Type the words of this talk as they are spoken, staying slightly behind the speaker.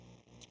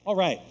All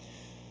right.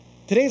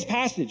 Today's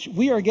passage,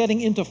 we are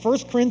getting into 1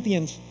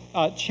 Corinthians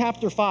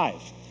chapter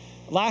 5.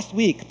 Last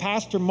week,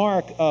 Pastor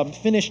Mark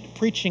finished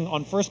preaching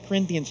on 1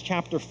 Corinthians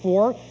chapter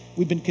 4.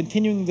 We've been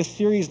continuing this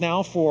series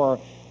now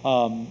for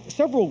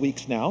several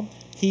weeks now.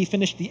 He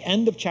finished the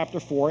end of chapter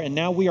 4, and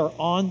now we are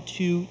on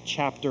to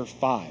chapter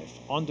 5,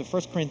 on to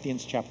 1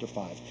 Corinthians chapter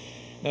 5.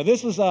 Now,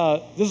 this is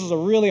a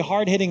really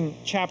hard-hitting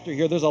chapter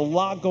here. There's a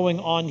lot going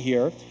on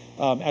here,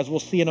 as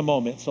we'll see in a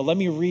moment. So let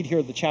me read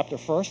here the chapter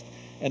first,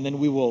 and then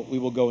we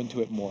will go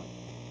into it more.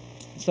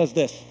 It says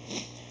this: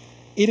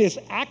 "It is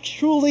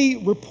actually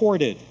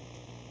reported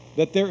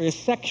that there is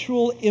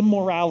sexual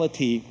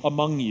immorality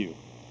among you,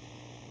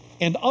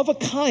 and of a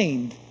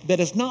kind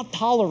that is not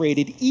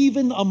tolerated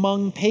even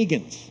among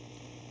pagans.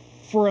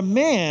 For a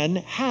man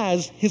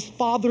has his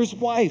father's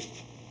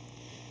wife.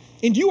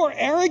 And you are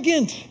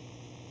arrogant.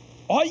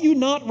 Ought you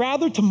not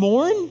rather to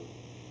mourn?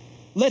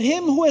 Let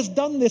him who has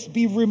done this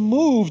be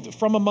removed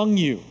from among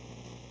you.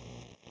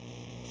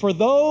 For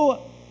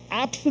though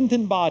absent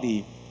in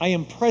body, I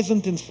am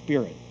present in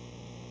spirit.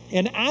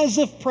 And as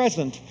if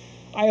present,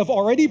 I have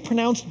already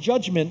pronounced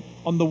judgment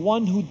on the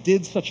one who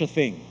did such a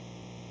thing.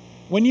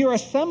 When you are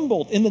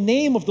assembled in the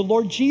name of the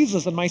Lord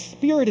Jesus, and my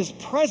spirit is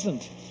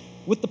present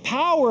with the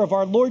power of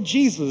our Lord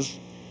Jesus,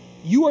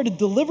 you are to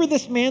deliver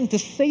this man to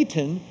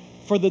Satan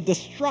for the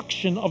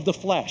destruction of the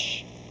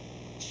flesh,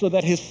 so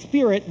that his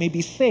spirit may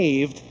be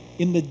saved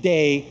in the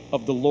day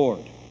of the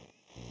Lord.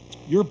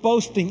 Your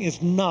boasting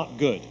is not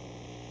good.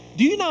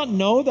 Do you not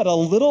know that a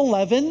little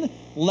leaven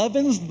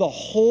leavens the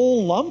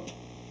whole lump?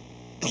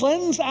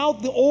 Cleanse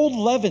out the old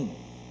leaven,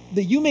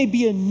 that you may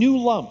be a new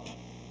lump,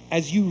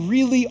 as you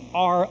really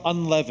are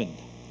unleavened.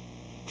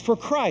 For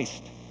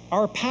Christ,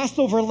 our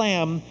Passover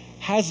lamb,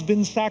 has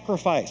been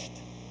sacrificed.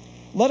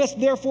 Let us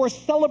therefore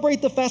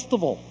celebrate the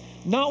festival,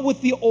 not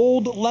with the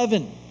old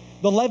leaven,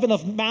 the leaven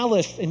of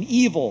malice and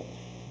evil,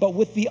 but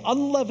with the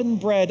unleavened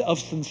bread of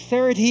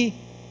sincerity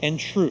and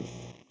truth.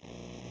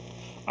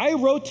 I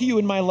wrote to you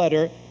in my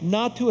letter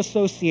not to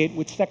associate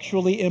with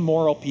sexually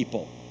immoral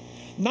people,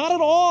 not at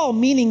all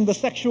meaning the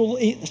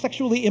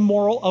sexually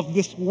immoral of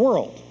this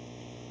world,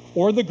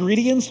 or the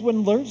greedy and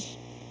swindlers,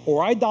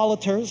 or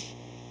idolaters,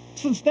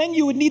 since then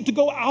you would need to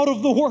go out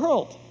of the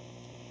world.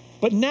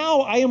 But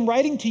now I am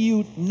writing to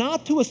you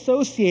not to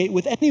associate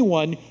with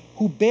anyone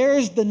who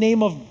bears the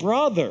name of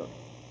brother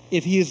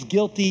if he is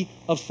guilty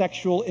of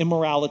sexual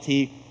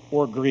immorality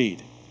or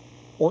greed,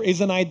 or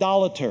is an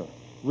idolater,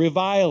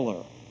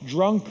 reviler,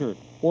 drunkard,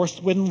 or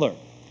swindler,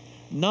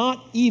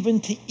 not even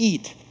to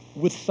eat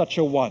with such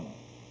a one.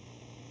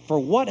 For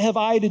what have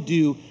I to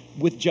do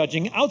with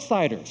judging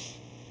outsiders?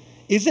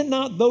 Is it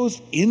not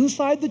those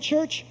inside the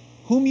church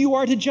whom you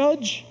are to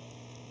judge?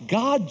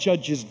 God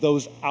judges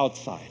those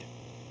outside.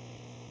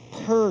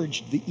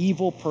 Purge the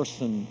evil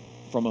person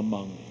from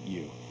among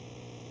you."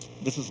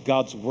 This is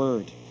God's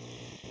word.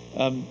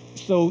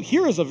 So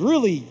here is a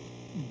really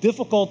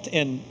difficult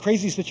and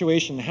crazy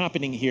situation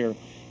happening here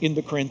in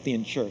the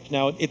Corinthian church.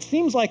 Now, it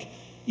seems like,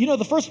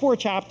 the first 4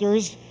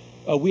 chapters,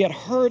 we had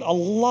heard a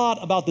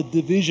lot about the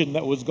division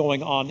that was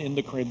going on in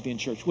the Corinthian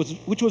church,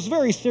 which was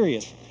very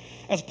serious.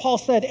 As Paul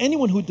said,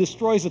 anyone who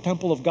destroys the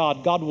temple of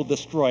God, God will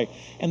destroy.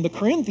 And the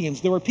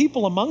Corinthians, there were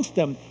people amongst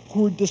them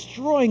who were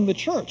destroying the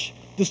church,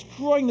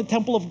 destroying the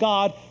temple of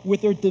God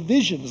with their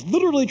divisions,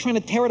 literally trying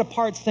to tear it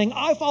apart, saying,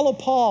 I follow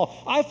Paul,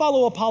 I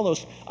follow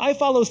Apollos, I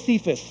follow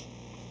Cephas.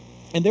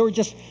 And they were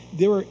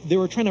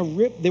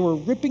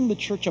ripping the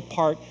church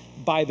apart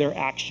by their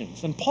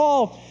actions. And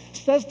Paul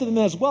says to them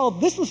as well,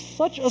 this is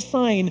such a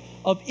sign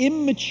of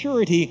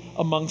immaturity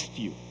amongst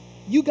you.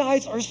 You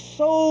guys are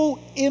so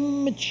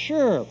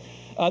immature.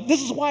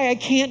 This is why I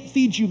can't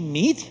feed you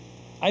meat.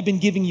 I've been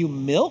giving you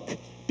milk,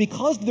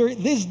 because there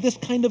is this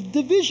kind of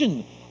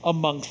division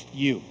amongst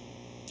you.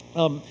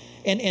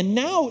 And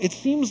now it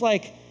seems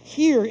like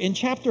here in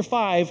chapter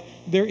 5,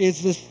 there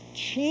is this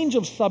change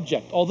of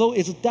subject, although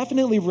it's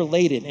definitely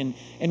related,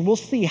 and we'll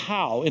see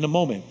how in a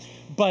moment.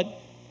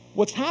 But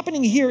what's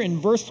happening here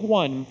in verse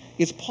 1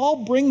 is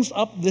Paul brings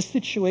up this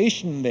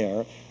situation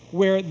there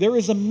where there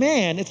is a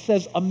man, it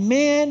says, a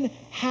man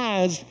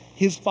has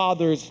his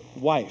father's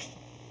wife.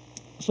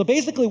 So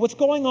basically what's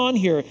going on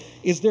here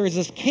is there is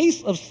this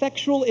case of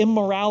sexual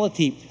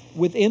immorality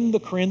within the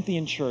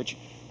Corinthian church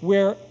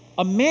where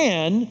a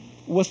man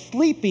was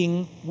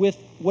sleeping with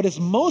what is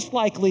most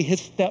likely his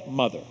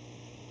stepmother.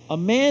 A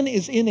man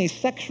is in a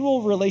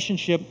sexual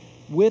relationship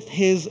with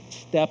his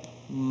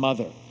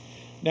stepmother.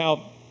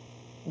 Now,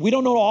 we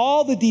don't know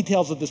all the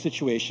details of the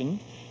situation.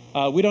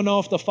 We don't know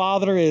if the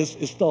father is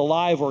still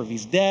alive or if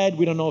he's dead.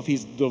 We don't know if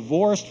he's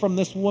divorced from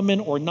this woman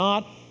or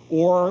not,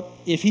 or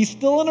if he's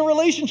still in a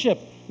relationship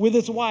with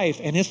his wife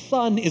and his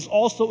son is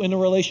also in a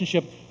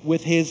relationship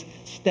with his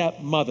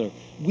stepmother.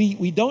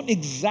 We don't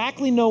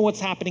exactly know what's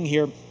happening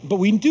here, but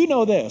we do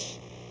know this.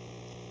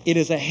 It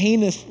is a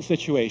heinous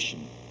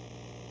situation.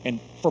 And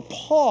for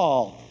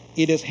Paul,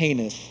 it is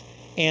heinous.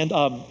 And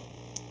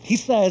he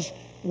says,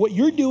 what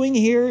you're doing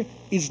here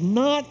is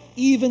not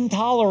even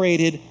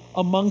tolerated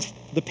amongst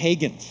the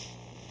pagans.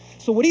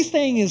 So what he's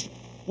saying is,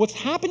 what's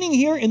happening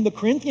here in the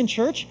Corinthian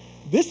church,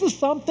 this is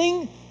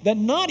something that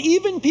not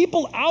even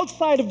people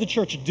outside of the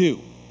church do.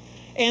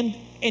 And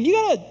you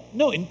gotta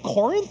know, in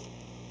Corinth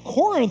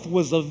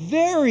was a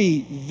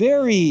very,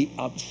 very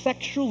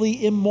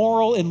sexually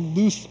immoral and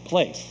loose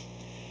place.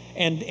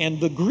 And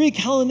the Greek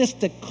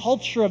Hellenistic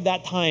culture of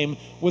that time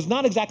was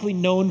not exactly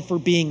known for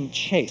being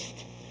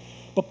chaste.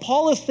 But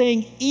Paul is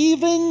saying,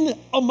 even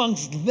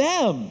amongst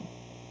them,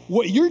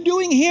 what you're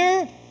doing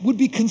here would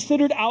be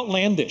considered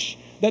outlandish.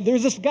 That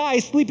there's this guy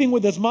sleeping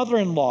with his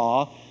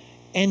mother-in-law,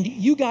 and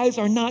you guys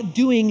are not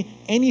doing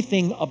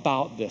anything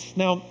about this.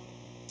 Now,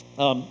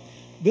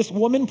 this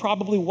woman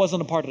probably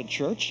wasn't a part of the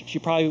church. She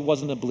probably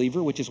wasn't a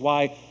believer, which is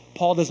why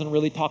Paul doesn't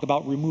really talk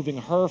about removing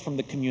her from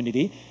the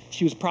community.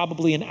 She was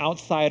probably an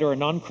outsider, a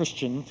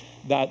non-Christian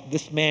that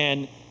this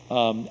man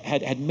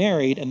had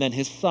married, and then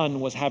his son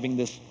was having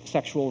this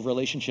sexual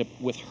relationship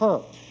with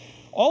her.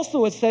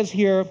 Also, it says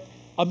here,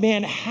 a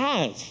man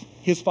has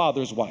his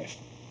father's wife.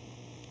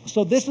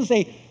 So this is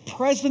a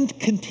present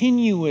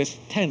continuous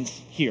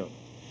tense here.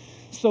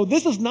 So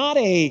this is not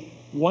a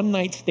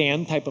one-night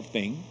stand type of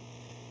thing.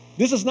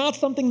 This is not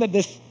something that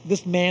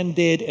this man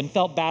did and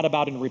felt bad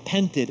about and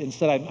repented and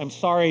said, I'm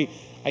sorry,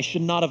 I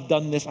should not have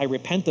done this, I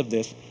repent of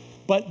this.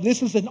 But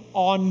this is an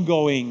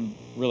ongoing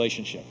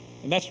relationship.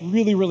 And that's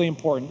really, really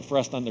important for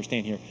us to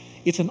understand here.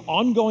 It's an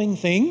ongoing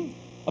thing.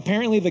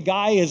 Apparently the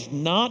guy is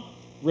not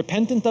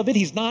repentant of it.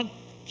 He's not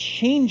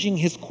changing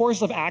his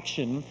course of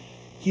action.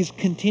 He's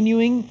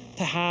continuing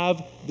to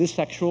have this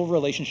sexual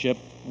relationship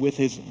with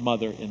his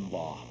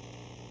mother-in-law.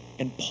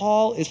 And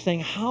Paul is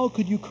saying, how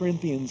could you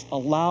Corinthians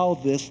allow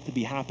this to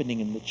be happening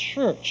in the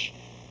church?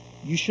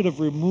 You should have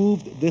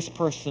removed this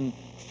person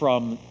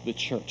from the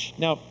church.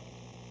 Now,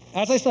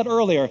 as I said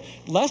earlier,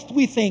 lest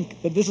we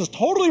think that this is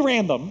totally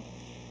random,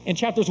 in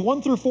chapters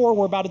 1 through 4,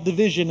 we're about a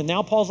division, and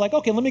now Paul's like,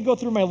 okay, let me go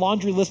through my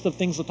laundry list of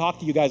things to talk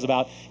to you guys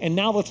about, and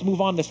now let's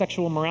move on to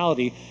sexual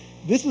immorality.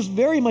 This is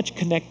very much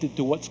connected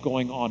to what's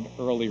going on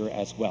earlier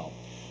as well.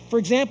 For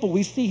example,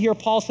 we see here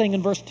Paul saying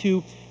in verse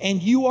 2,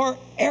 and you are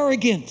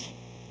arrogant.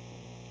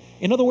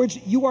 In other words,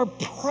 you are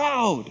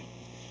proud.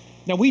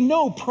 Now, we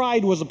know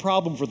pride was a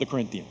problem for the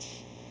Corinthians.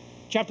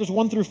 Chapters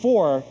 1 through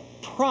 4,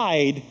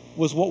 pride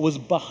was what was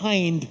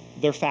behind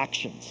their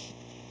factions.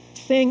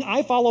 Saying,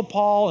 I follow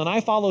Paul, and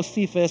I follow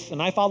Cephas,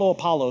 and I follow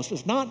Apollos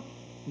is not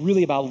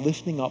really about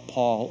lifting up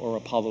Paul or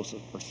Apollos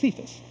or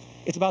Cephas.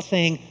 It's about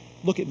saying,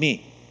 look at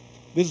me.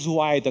 This is who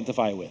I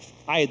identify with.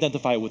 I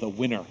identify with a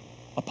winner,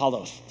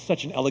 Apollos,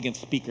 such an elegant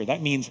speaker.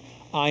 That means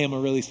I am a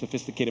really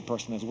sophisticated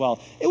person as well.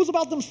 It was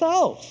about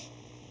themselves.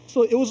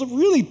 So it was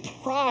really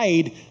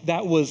pride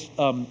that was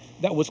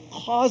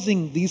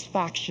causing these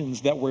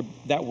factions that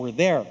were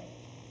there.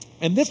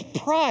 And this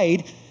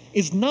pride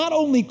is not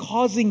only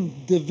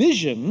causing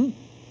division,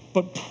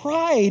 but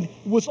pride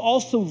was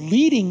also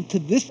leading to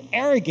this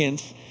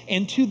arrogance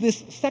and to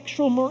this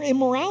sexual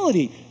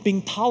immorality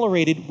being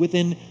tolerated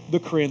within the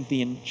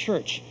Corinthian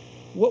church.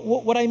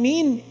 What I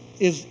mean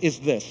is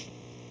this.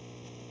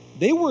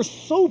 They were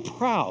so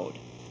proud,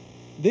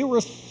 they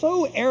were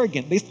so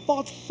arrogant, they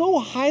thought so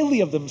highly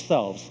of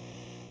themselves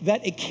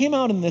that it came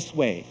out in this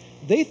way.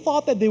 They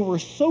thought that they were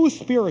so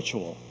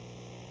spiritual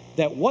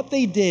that what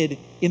they did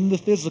in the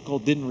physical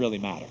didn't really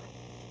matter.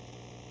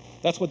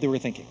 That's what they were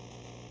thinking.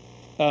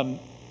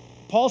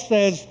 Paul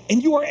says,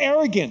 and you are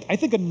arrogant. I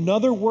think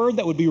another word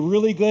that would be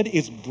really good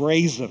is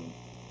brazen.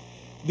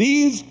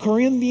 These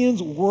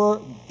Corinthians were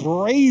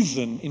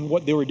brazen in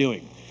what they were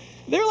doing.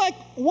 They're like,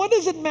 what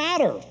does it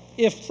matter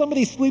if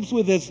somebody sleeps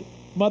with his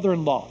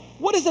mother-in-law?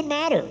 What does it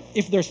matter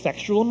if there's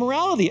sexual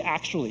immorality,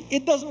 actually?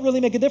 It doesn't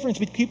really make a difference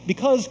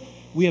because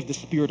we have the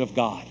Spirit of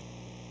God.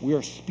 We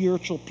are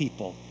spiritual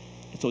people.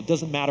 And so it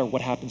doesn't matter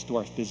what happens to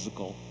our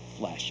physical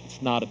flesh.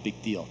 It's not a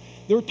big deal.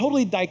 They were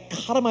totally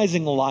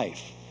dichotomizing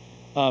life.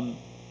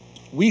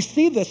 We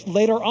see this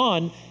later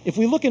on. If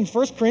we look in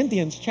 1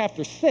 Corinthians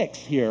chapter 6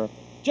 here,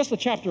 just a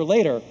chapter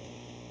later,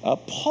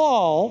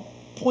 Paul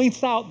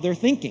points out their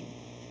thinking.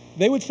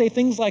 They would say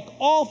things like,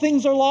 all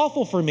things are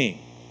lawful for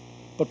me.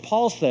 But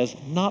Paul says,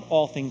 not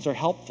all things are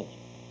helpful.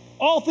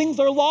 All things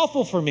are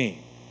lawful for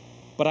me,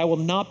 but I will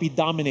not be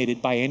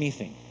dominated by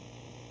anything.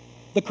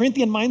 The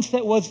Corinthian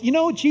mindset was,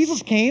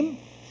 Jesus came,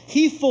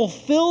 he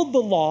fulfilled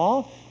the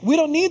law. We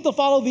don't need to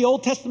follow the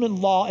Old Testament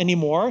law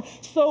anymore,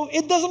 so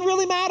it doesn't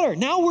really matter.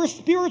 Now we're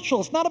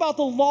spiritual. It's not about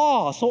the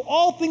law. So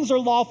all things are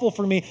lawful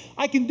for me.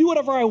 I can do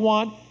whatever I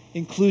want,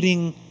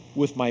 including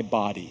with my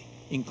body,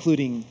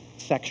 including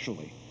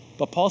sexually.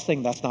 But Paul's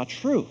saying that's not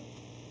true.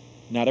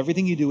 Not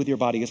everything you do with your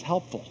body is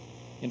helpful.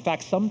 In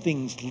fact, some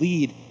things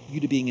lead you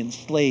to being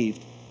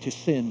enslaved to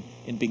sin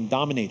and being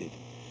dominated.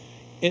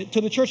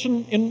 To the church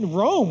in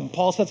Rome,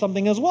 Paul said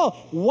something as well.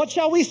 What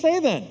shall we say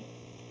then?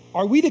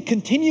 Are we to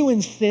continue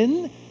in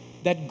sin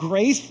that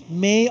grace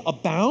may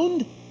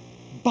abound?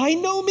 By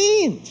no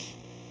means.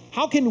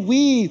 How can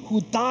we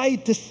who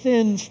died to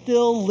sin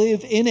still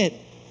live in it?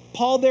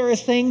 Paul there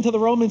is saying to the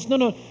Romans,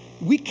 no,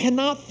 we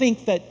cannot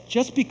think that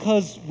just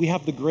because we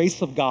have the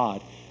grace of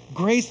God,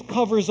 Grace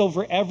covers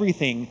over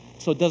everything,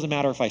 so it doesn't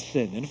matter if I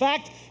sin. In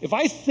fact, if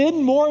I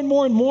sin more and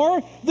more and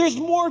more, there's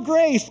more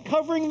grace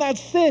covering that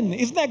sin.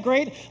 Isn't that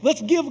great?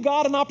 Let's give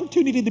God an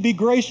opportunity to be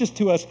gracious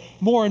to us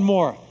more and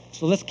more.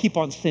 So let's keep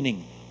on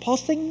sinning.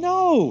 Paul's saying,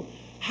 no.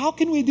 How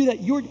can we do that?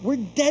 We're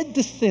dead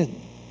to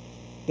sin.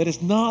 That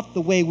is not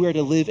the way we're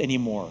to live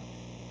anymore.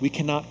 We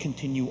cannot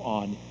continue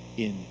on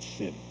in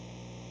sin.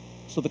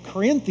 So the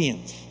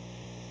Corinthians,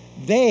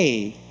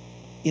 they,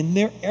 in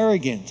their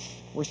arrogance,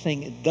 were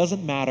saying it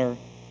doesn't matter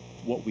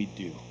what we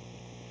do.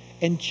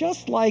 And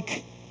just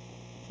like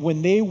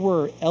when they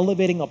were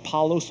elevating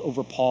Apollos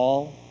over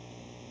Paul,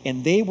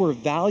 and they were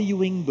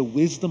valuing the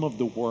wisdom of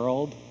the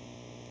world,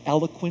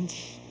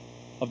 eloquence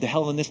of the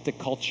Hellenistic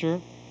culture,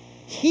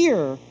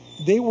 here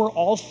they were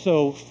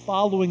also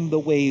following the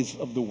ways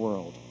of the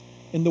world,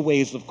 in the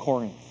ways of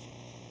Corinth.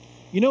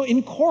 You know,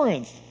 in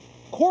Corinth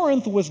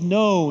was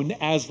known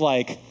as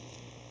like,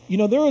 you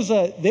know,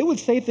 they would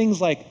say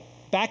things like,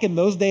 back in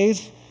those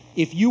days,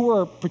 if you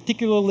were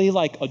particularly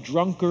like a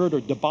drunkard or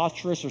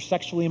debaucherous or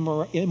sexually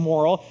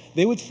immoral,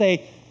 they would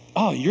say,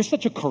 oh, you're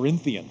such a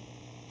Corinthian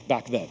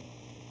back then.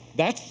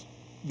 That's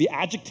the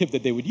adjective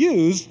that they would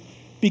use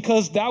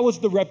because that was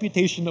the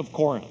reputation of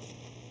Corinth.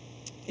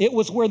 It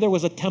was where there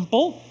was a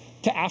temple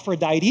to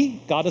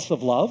Aphrodite, goddess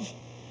of love,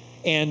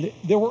 and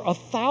there were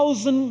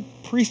 1,000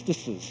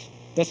 priestesses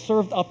that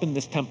served up in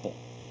this temple.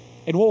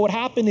 And what would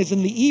happen is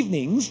in the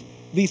evenings,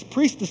 these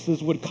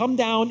priestesses would come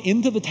down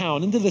into the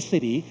town, into the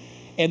city,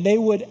 and they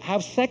would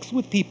have sex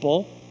with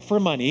people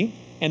for money,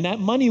 and that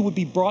money would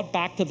be brought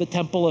back to the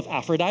temple of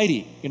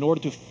Aphrodite in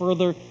order to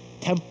further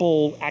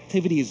temple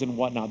activities and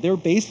whatnot. They're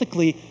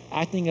basically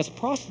acting as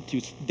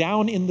prostitutes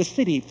down in the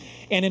city.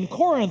 And in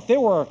Corinth, there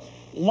were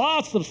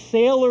lots of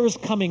sailors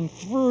coming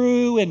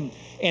through, and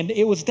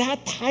it was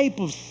that type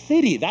of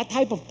city, that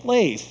type of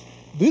place.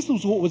 This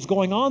was what was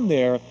going on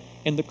there,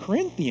 and the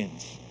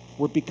Corinthians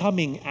were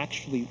becoming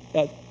actually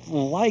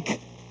like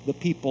the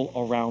people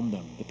around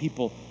them, the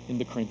people in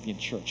the Corinthian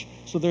church.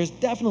 So there's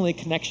definitely a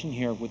connection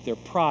here with their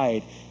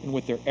pride and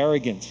with their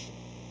arrogance.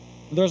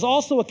 There's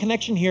also a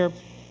connection here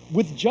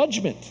with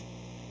judgment.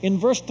 In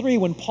verse 3,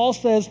 when Paul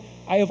says,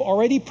 I have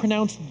already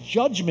pronounced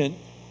judgment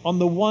on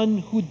the one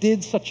who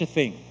did such a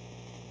thing.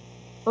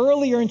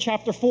 Earlier in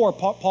chapter 4,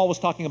 Paul was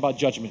talking about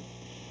judgment.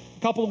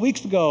 A couple of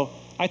weeks ago,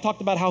 I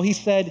talked about how he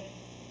said,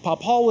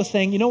 Paul was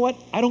saying, you know what?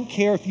 I don't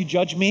care if you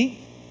judge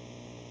me.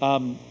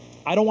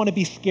 I don't want to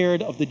be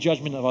scared of the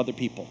judgment of other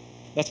people.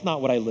 That's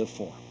not what I live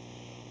for.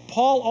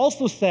 Paul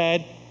also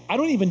said, I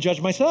don't even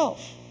judge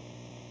myself.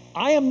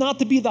 I am not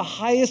to be the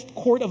highest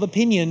court of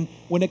opinion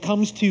when it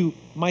comes to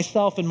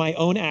myself and my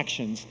own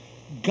actions.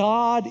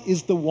 God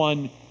is the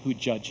one who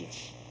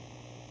judges.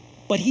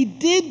 But he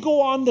did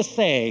go on to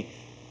say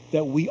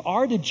that we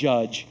are to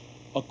judge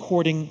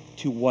according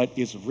to what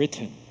is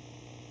written.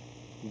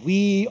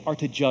 We are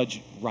to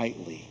judge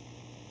rightly.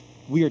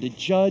 We are to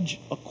judge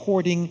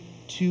according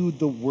to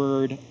the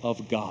word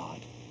of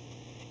God.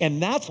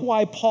 And that's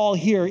why Paul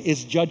here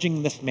is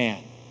judging this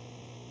man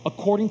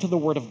according to the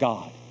word of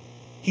God.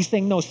 He's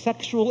saying, no,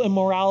 sexual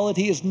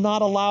immorality is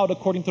not allowed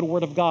according to the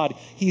word of God.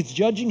 He's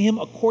judging him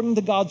according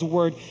to God's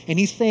word, and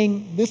he's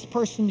saying this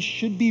person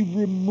should be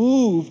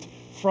removed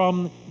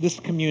from this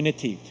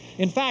community.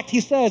 In fact,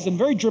 he says in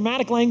very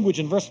dramatic language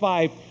in verse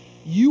 5,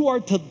 you are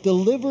to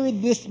deliver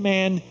this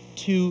man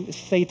to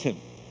Satan.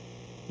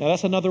 Now,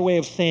 that's another way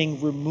of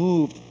saying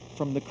removed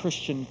from the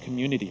Christian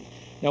community.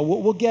 Now,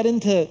 we'll get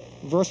into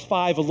verse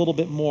 5 a little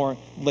bit more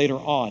later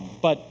on,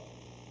 but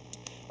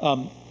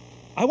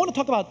I want to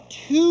talk about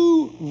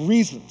two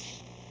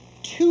reasons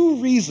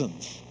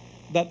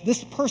that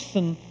this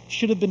person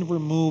should have been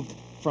removed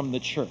from the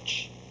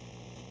church.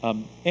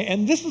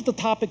 And this is the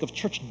topic of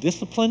church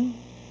discipline.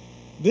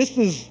 This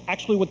is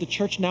actually what the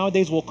church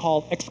nowadays will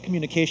call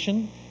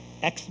excommunication.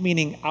 Ex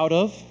meaning out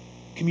of,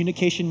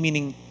 communication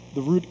meaning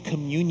the root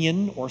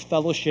communion or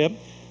fellowship.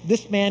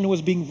 This man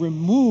was being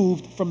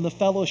removed from the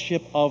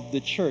fellowship of the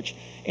church.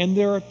 And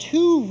there are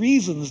two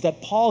reasons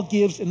that Paul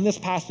gives in this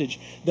passage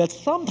that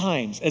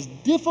sometimes, as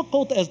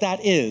difficult as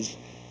that is,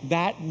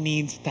 that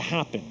needs to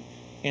happen.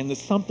 And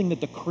it's something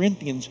that the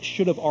Corinthians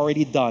should have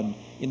already done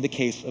in the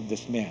case of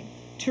this man.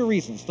 Two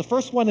reasons. The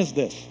first one is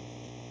this.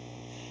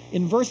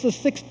 In verses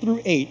 6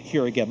 through 8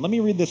 here again, let me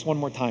read this one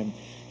more time.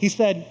 He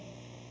said,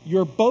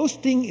 your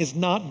boasting is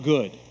not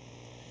good.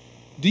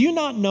 Do you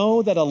not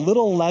know that a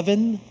little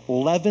leaven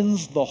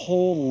leavens the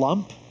whole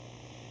lump?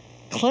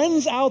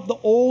 Cleanse out the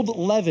old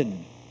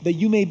leaven, that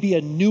you may be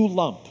a new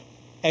lump,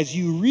 as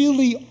you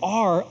really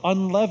are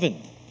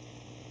unleavened.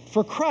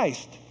 For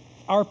Christ,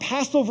 our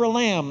Passover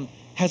lamb,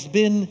 has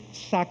been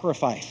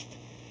sacrificed.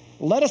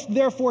 Let us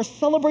therefore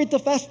celebrate the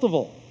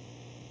festival,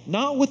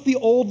 not with the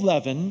old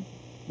leaven,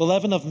 the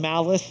leaven of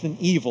malice and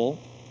evil,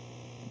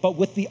 but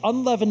with the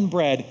unleavened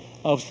bread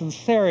of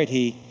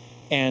sincerity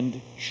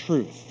and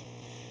truth.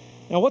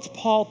 Now, what's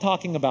Paul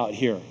talking about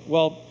here?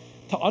 Well,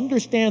 to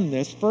understand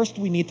this, first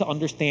we need to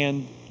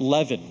understand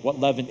leaven,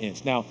 what leaven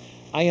is. Now,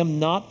 I am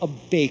not a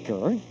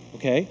baker,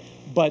 okay?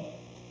 But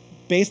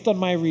based on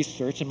my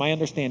research and my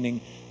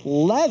understanding,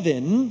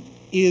 Leaven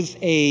is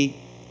a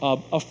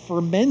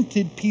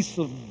fermented piece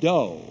of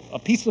dough, a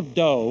piece of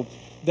dough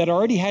that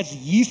already has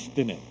yeast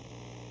in it.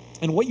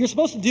 And what you're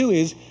supposed to do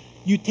is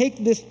you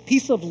take this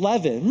piece of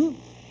leaven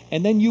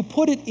and then you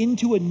put it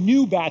into a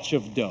new batch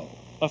of dough,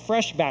 a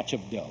fresh batch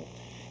of dough,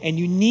 and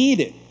you knead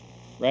it,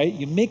 right?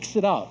 You mix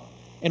it up.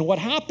 And what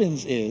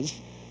happens is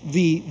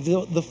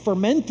the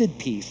fermented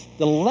piece,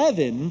 the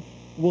leaven,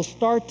 will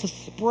start to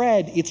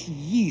spread its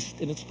yeast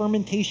and its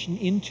fermentation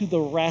into the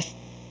rest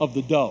of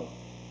the dough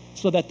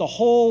so that the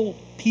whole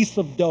piece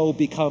of dough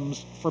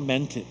becomes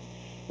fermented,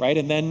 right?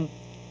 And then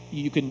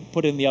you can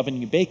put it in the oven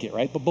and you bake it,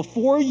 right? But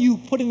before you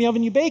put it in the oven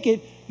and you bake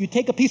it, you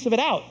take a piece of it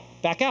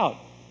back out.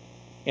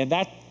 And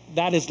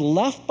that is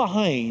left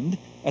behind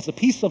as a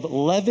piece of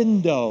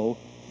leavened dough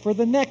for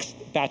the next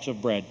batch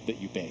of bread that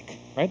you bake,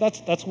 right?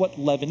 That's what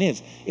leaven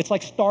is. It's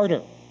like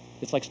starter.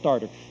 It's like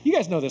starter. You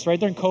guys know this, right?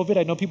 During COVID,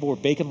 I know people were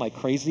baking like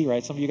crazy,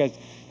 right? Some of you guys,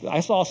 I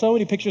saw so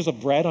many pictures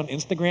of bread on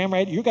Instagram,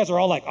 right? You guys are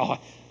all like, oh,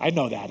 I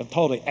know that. I'm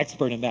totally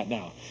expert in that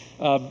now.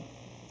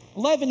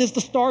 Leaven is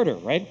the starter,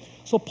 right?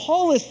 So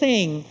Paul is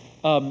saying,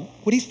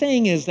 what he's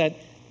saying is that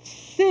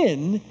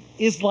sin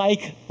is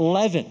like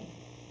leaven.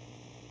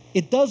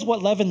 It does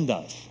what leaven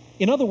does.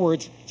 In other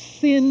words,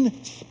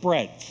 sin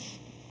spreads.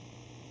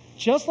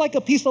 Just like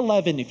a piece of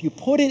leaven, if you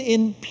put it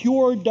in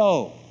pure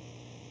dough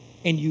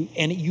and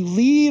you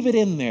leave it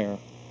in there,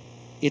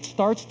 it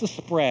starts to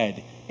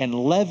spread and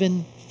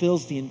leaven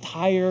fills the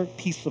entire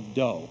piece of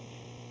dough.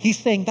 He's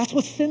saying that's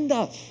what sin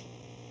does.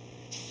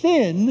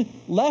 Sin,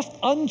 left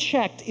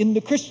unchecked in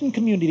the Christian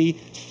community,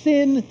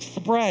 sin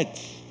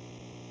spreads.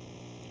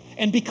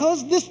 And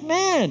because this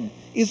man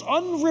is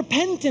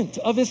unrepentant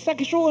of his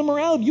sexual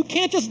immorality, you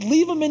can't just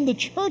leave him in the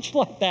church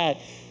like that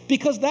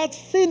because that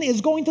sin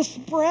is going to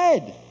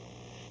spread.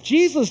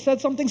 Jesus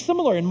said something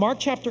similar in Mark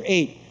chapter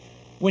 8.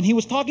 When he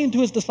was talking to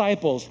his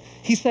disciples,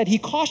 he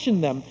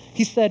cautioned them.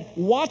 He said,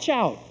 watch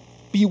out,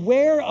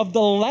 beware of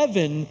the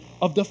leaven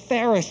of the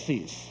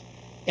Pharisees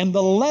and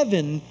the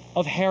leaven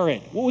of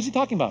Herod. What was he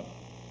talking about?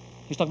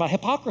 He was talking about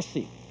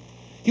hypocrisy.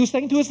 He was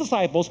saying to his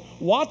disciples,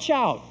 watch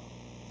out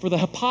for the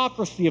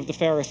hypocrisy of the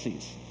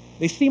Pharisees.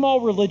 They seem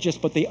all religious,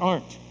 but they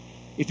aren't.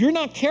 If you're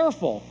not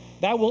careful,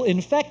 that will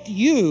infect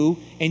you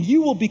and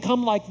you will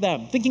become like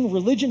them, thinking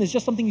religion is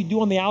just something you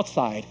do on the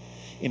outside,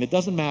 and it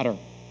doesn't matter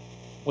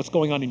what's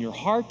going on in your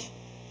heart.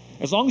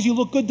 As long as you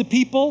look good to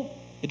people,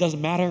 it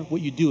doesn't matter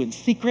what you do in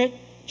secret.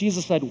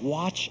 Jesus said,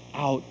 watch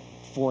out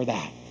for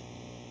that.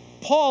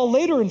 Paul,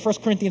 later in 1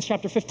 Corinthians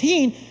chapter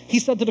 15, he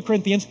said to the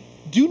Corinthians,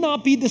 do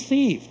not be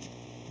deceived.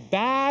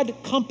 Bad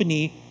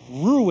company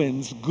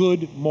ruins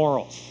good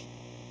morals.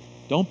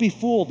 Don't be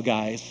fooled,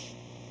 guys.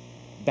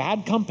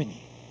 Bad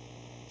company,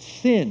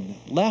 sin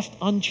left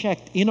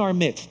unchecked in our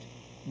midst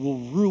will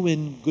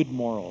ruin good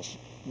morals,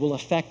 will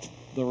affect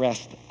the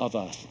rest of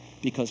us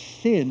because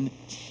sin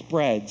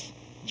spreads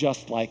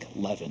just like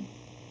leaven.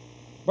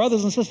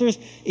 Brothers and sisters,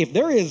 if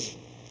there is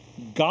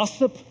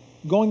gossip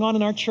going on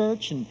in our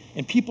church and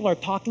people are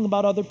talking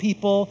about other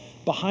people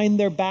behind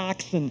their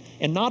backs and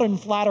not in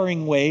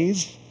flattering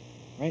ways,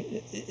 right?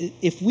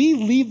 If we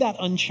leave that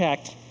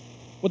unchecked,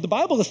 what the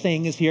Bible is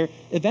saying is here,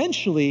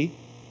 eventually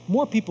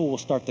more people will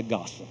start to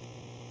gossip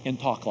and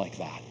talk like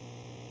that.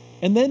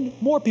 And then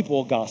more people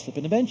will gossip,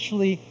 and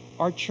eventually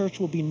our church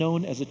will be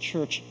known as a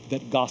church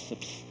that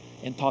gossips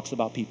and talks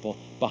about people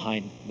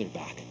behind their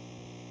back.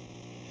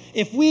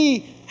 If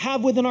we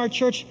have within our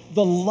church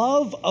the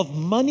love of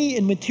money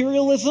and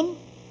materialism,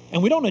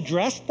 and we don't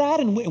address that,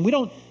 and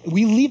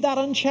we leave that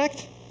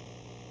unchecked,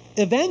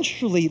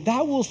 eventually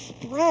that will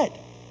spread.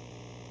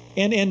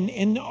 And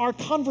in our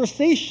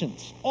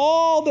conversations,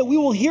 all that we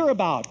will hear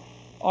about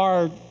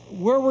are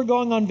where we're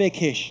going on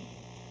vacation,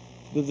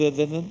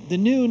 the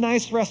new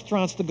nice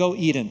restaurants to go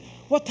eat in,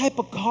 what type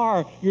of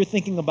car you're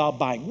thinking about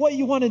buying, what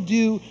you want to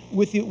do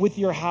with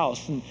your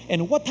house,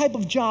 and what type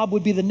of job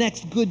would be the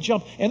next good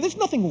jump. And there's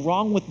nothing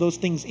wrong with those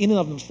things in and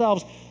of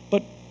themselves,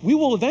 but we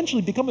will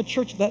eventually become a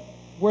church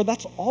where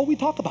that's all we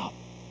talk about,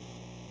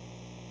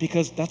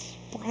 because that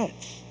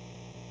spreads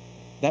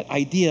that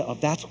idea of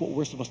that's what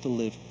we're supposed to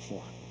live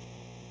for.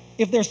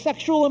 If there's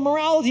sexual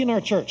immorality in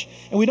our church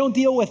and we don't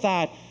deal with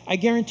that, I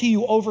guarantee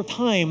you over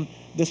time,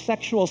 the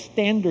sexual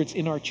standards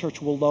in our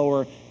church will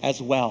lower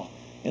as well.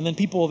 And then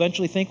people will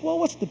eventually think, well,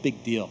 what's the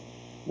big deal?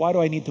 Why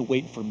do I need to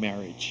wait for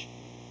marriage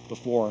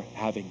before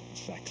having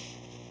sex?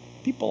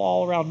 People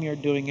all around me are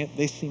doing it.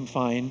 They seem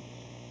fine.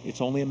 It's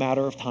only a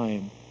matter of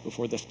time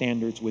before the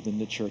standards within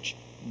the church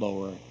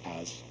lower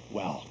as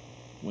well.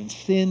 When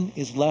sin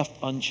is left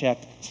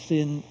unchecked,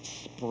 sin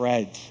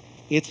spreads.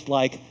 It's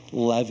like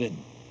leaven.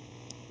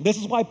 This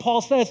is why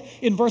Paul says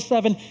in verse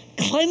 7,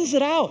 cleanse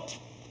it out.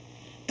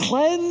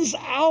 Cleanse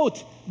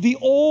out the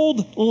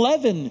old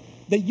leaven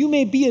that you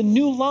may be a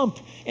new lump.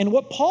 And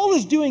what Paul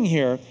is doing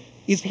here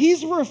is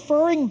he's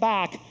referring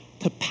back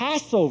to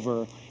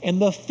Passover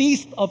and the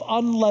Feast of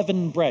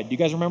Unleavened Bread. Do you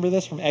guys remember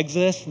this from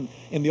Exodus and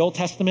in the Old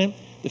Testament?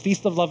 The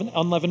Feast of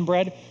Unleavened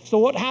Bread. So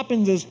what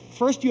happens is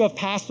first you have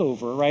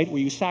Passover, right,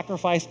 where you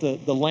sacrifice the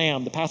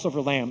lamb, the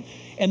Passover lamb.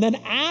 And then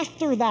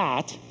after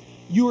that,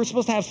 you are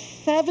supposed to have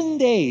 7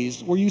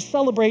 days where you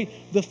celebrate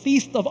the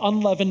Feast of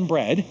Unleavened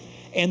Bread.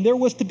 And there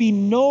was to be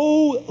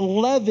no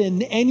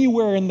leaven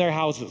anywhere in their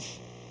houses.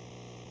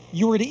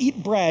 You were to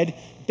eat bread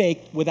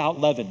baked without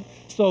leaven.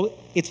 So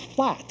it's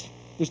flat.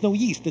 There's no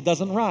yeast. It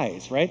doesn't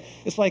rise, right?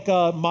 It's like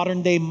a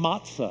modern day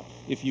matzah,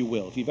 if you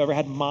will. If you've ever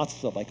had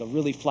matzah, like a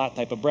really flat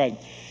type of bread.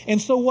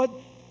 And so what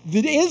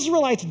the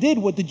Israelites did,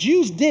 what the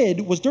Jews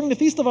did, was during the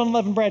Feast of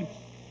Unleavened Bread,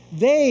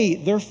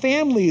 their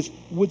families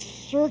would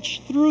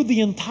search through the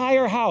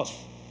entire house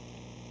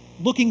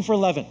looking for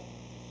leaven,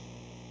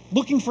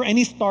 looking for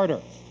any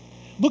starter,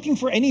 looking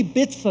for any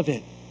bits of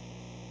it,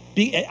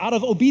 out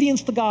of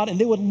obedience to God, and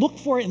they would look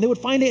for it, and they would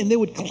find it, and they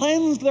would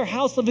cleanse their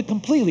house of it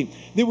completely.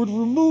 They would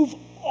remove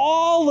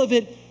all of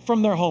it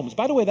from their homes.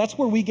 By the way, that's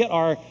where we get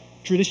our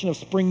tradition of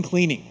spring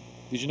cleaning.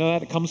 Did you know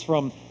that? It comes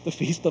from the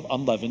Feast of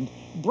Unleavened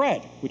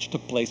Bread, which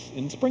took place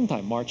in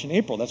springtime, March and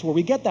April. That's where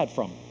we get that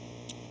from.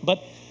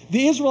 But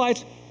the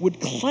Israelites would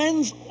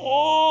cleanse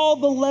all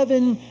the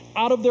leaven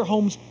out of their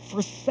homes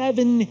for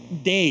 7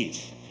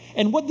 days.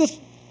 And what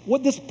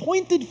this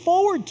pointed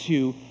forward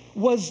to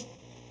was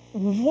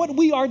what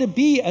we are to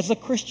be as a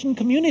Christian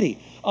community,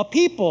 a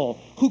people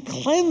who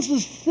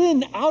cleanses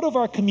sin out of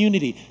our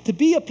community, to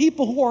be a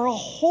people who are a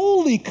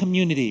holy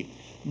community,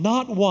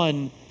 not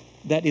one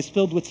that is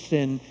filled with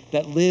sin,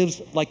 that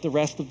lives like the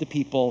rest of the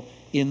people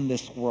in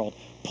this world.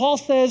 Paul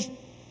says,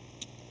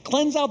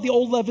 cleanse out the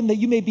old leaven that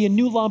you may be a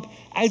new lump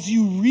as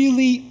you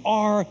really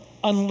are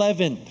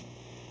unleavened.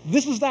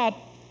 This is that,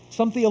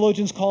 some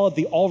theologians call it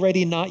the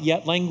already not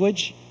yet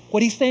language.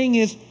 What he's saying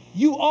is,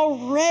 you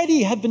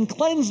already have been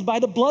cleansed by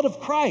the blood of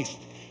Christ.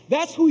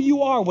 That's who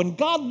you are. When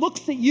God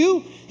looks at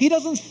you, he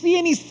doesn't see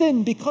any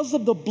sin because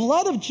of the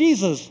blood of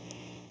Jesus,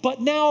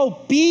 but now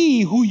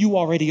be who you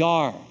already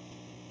are.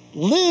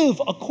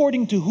 Live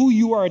according to who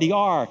you already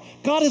are.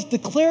 God has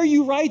declared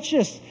you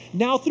righteous.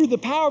 Now through the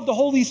power of the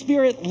Holy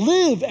Spirit,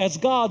 live as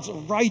God's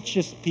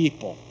righteous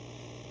people.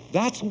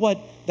 That's what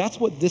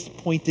this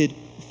pointed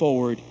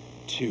forward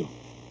to.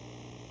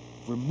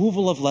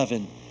 Removal of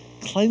leaven,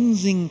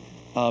 cleansing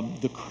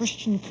the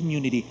Christian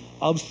community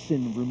of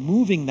sin,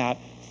 removing that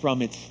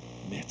from its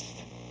midst.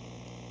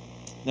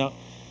 Now,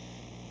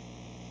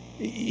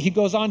 he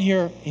goes on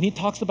here and he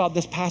talks about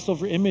this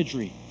Passover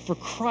imagery. For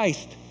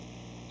Christ,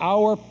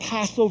 our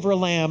Passover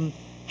lamb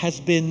has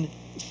been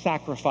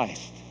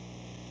sacrificed.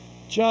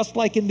 Just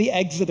like in the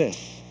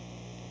Exodus,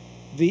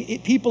 the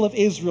people of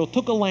Israel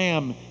took a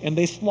lamb and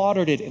they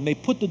slaughtered it and they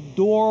put the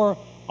blood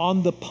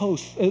on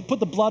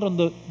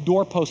the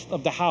doorpost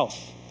of the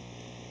house.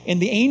 And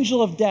the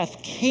angel of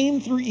death came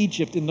through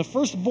Egypt, and the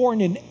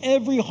firstborn in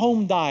every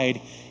home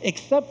died,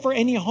 except for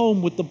any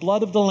home with the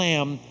blood of the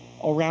lamb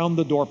around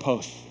the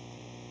doorpost.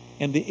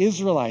 And the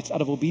Israelites,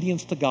 out of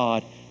obedience to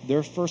God,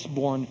 their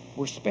firstborn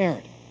were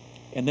spared.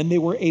 And then they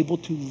were able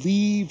to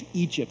leave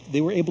Egypt.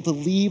 They were able to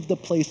leave the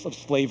place of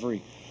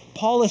slavery.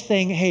 Paul is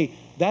saying, hey,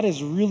 that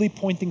is really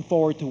pointing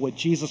forward to what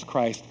Jesus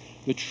Christ,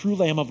 the true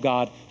Lamb of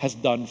God, has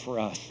done for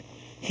us.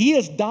 He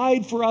has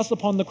died for us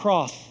upon the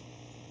cross,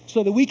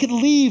 so that we could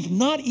leave,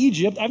 not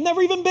Egypt, I've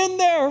never even been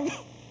there,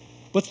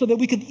 but so that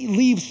we could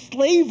leave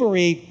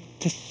slavery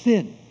to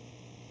sin.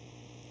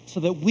 So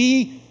that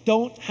we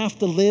don't have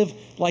to live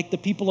like the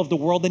people of the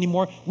world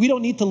anymore. We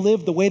don't need to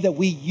live the way that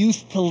we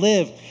used to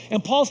live.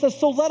 And Paul says,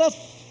 so let us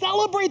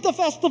celebrate the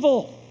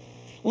festival.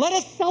 Let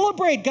us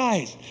celebrate,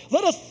 guys.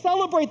 Let us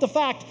celebrate the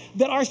fact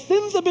that our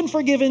sins have been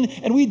forgiven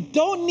and we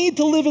don't need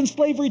to live in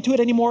slavery to it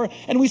anymore.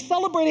 And we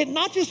celebrate it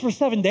not just for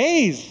 7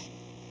 days,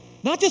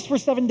 not just for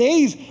 7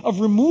 days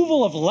of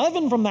removal of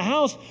leaven from the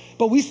house,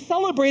 but we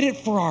celebrate it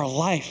for our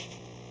life,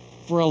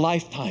 for a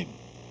lifetime.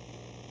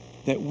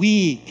 That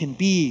we can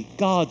be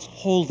God's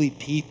holy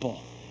people,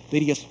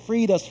 that he has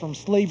freed us from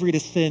slavery to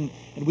sin,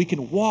 and we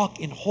can walk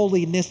in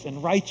holiness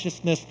and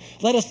righteousness.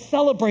 Let us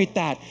celebrate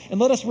that, and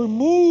let us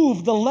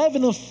remove the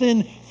leaven of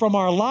sin from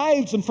our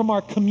lives and from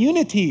our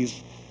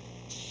communities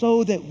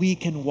so that we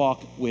can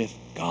walk with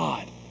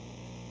God.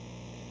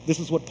 This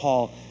is what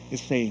Paul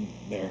is saying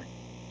there.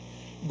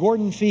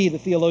 Gordon Fee, the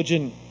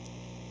theologian,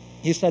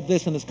 he said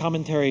this in his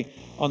commentary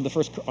on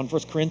 1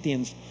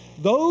 Corinthians.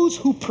 Those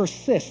who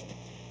persist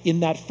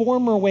in that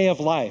former way of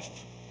life,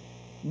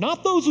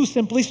 not those who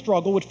simply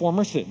struggle with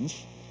former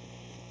sins,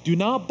 do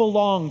not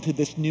belong to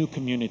this new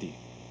community.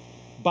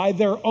 By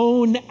their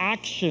own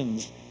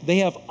actions, they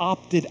have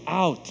opted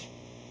out.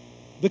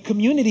 The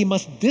community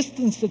must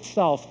distance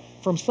itself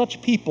from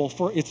such people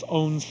for its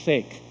own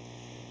sake.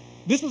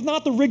 This is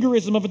not the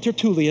rigorism of a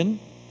Tertullian.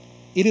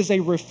 It is a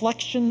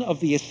reflection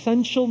of the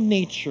essential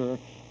nature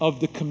of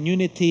the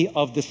community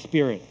of the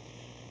Spirit,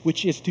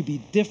 which is to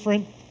be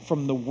different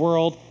from the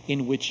world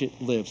in which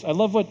it lives. I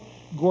love what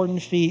Gordon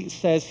Fee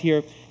says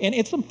here, and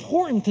it's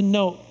important to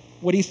note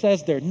what he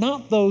says there,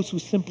 not those who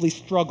simply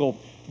struggle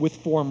with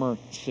former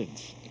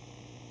sins.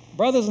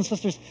 Brothers and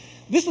sisters,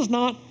 This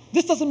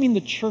doesn't mean the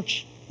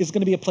church is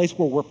going to be a place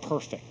where we're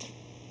perfect.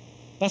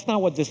 That's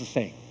not what this is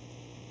saying.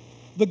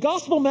 The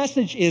gospel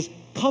message is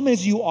come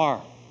as you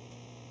are.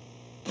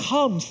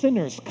 Come,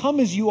 sinners, come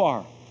as you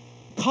are.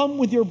 Come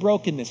with your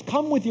brokenness.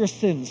 Come with your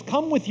sins.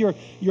 Come with your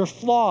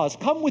flaws.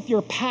 Come with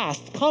your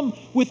past. Come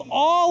with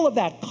all of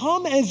that.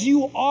 Come as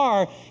you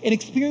are and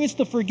experience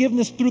the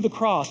forgiveness through the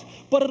cross.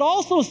 But it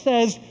also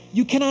says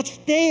you cannot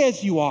stay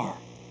as you are.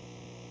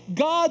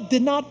 God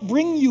did not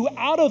bring you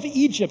out of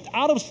Egypt,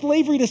 out of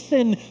slavery to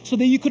sin, so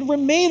that you could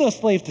remain a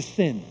slave to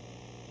sin.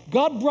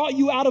 God brought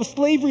you out of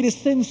slavery to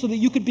sin so that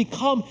you could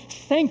become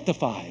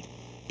sanctified,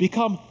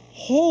 become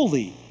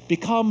holy,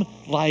 become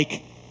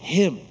like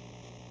Him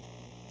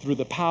through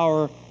the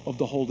power of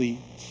the Holy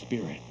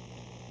Spirit.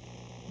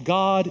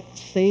 God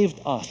saved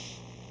us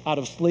out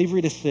of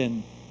slavery to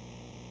sin,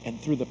 and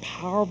through the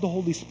power of the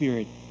Holy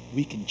Spirit,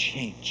 we can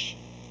change.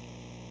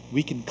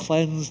 We can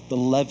cleanse the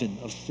leaven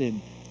of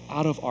sin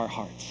out of our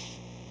hearts.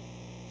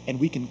 And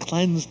we can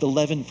cleanse the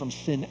leaven from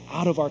sin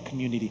out of our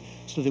community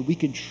so that we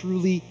can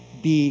truly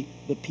be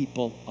the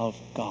people of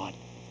God,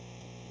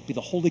 be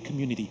the holy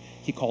community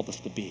He called us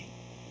to be.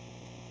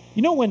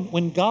 You know,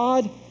 when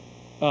God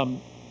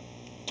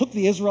took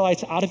the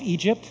Israelites out of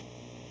Egypt,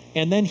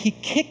 and then He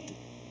kicked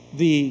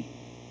you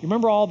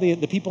remember all the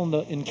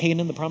people in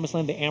Canaan, the promised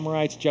land, the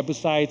Amorites,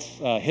 Jebusites,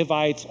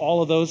 Hivites,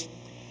 all of those,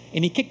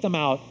 and He kicked them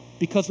out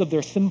because of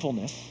their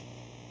sinfulness.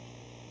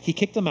 He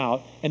kicked them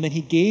out, and then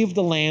He gave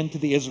the land to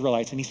the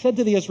Israelites. And He said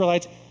to the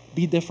Israelites,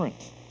 be different.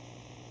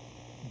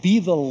 Be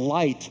the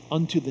light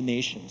unto the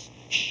nations.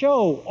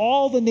 Show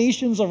all the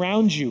nations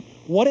around you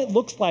what it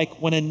looks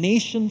like when a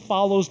nation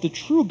follows the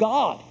true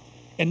God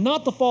and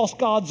not the false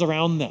gods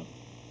around them.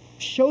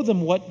 Show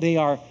them what they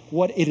are,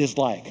 what it is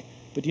like.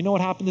 But do you know what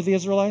happened to the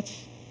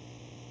Israelites?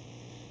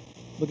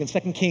 Look in 2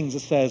 Kings, it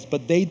says,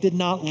 but they did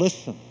not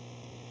listen.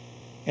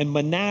 And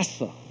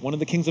Manasseh, one of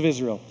the kings of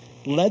Israel,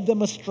 led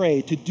them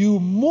astray to do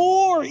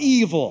more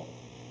evil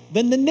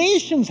than the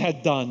nations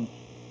had done,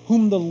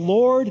 whom the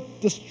Lord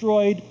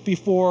destroyed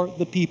before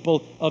the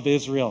people of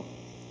Israel.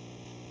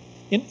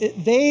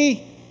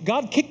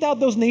 God kicked out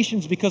those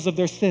nations because of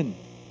their sin.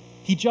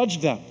 He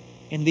judged them.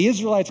 And the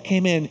Israelites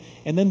came in,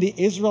 and then the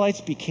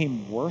Israelites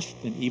became worse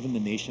than even the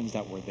nations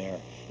that were there.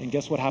 And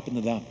guess what happened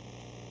to them?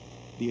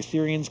 The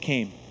Assyrians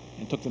came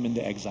and took them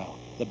into exile.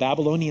 The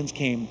Babylonians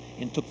came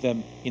and took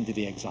them into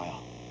the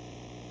exile.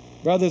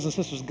 Brothers and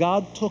sisters,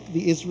 God took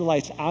the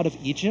Israelites out of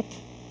Egypt,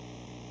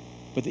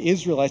 but the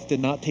Israelites did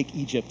not take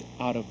Egypt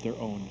out of their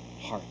own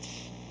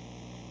hearts.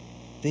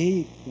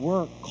 They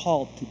were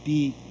called to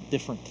be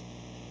different.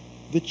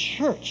 The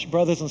church,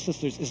 brothers and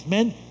sisters, is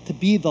meant to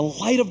be the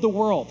light of the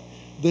world,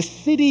 the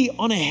city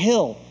on a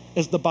hill,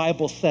 as the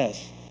Bible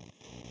says.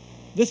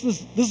 This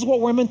is what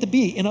we're meant to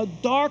be. In a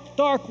dark,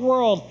 dark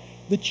world,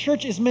 the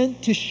church is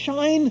meant to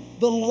shine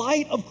the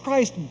light of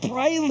Christ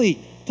brightly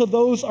to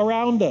those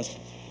around us.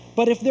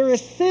 But if there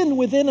is sin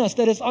within us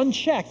that is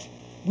unchecked,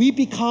 we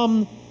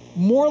become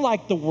more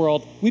like the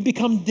world, we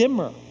become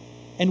dimmer,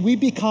 and we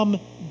become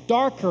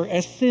darker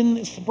as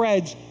sin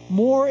spreads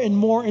more and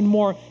more and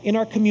more in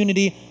our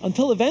community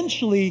until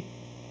eventually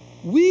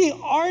we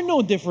are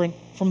no different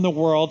from the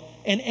world,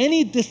 and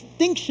any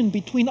distinction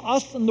between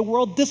us and the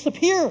world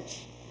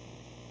disappears.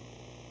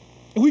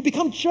 And we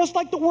become just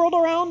like the world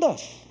around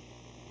us.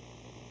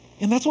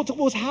 And that's what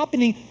was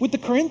happening with the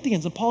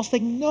Corinthians. And Paul's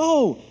saying,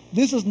 no,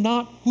 this is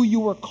not who you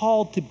were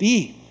called to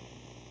be.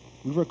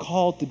 We were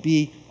called to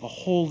be a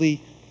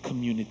holy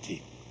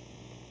community.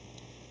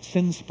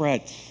 Sin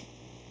spreads.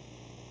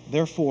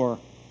 Therefore,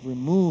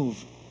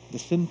 remove the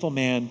sinful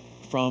man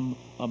from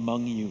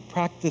among you.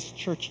 Practice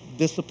church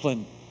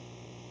discipline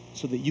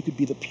so that you could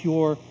be the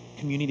pure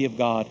community of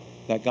God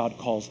that God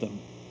calls them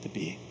to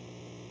be.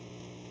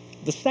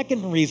 The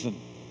second reason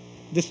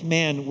this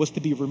man was to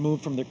be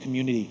removed from their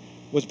community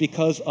was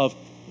because of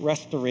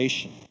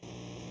restoration.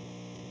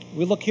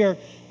 We look here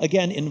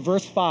again in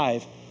verse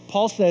 5.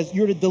 Paul says,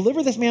 you're to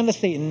deliver this man to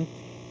Satan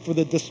for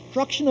the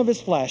destruction of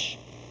his flesh,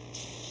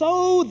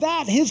 so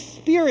that his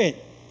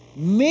spirit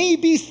may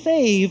be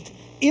saved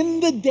in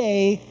the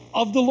day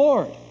of the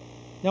Lord.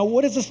 Now,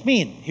 what does this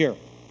mean here?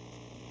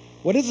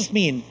 What does this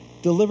mean,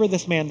 deliver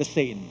this man to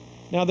Satan?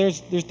 Now,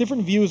 there's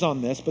different views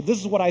on this, but this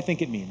is what I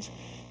think it means.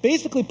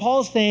 Basically,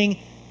 Paul is saying,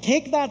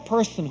 take that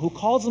person who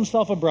calls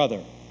himself a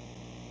brother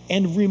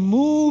and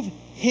remove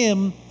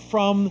him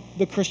from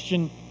the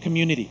Christian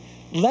community.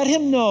 Let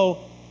him know,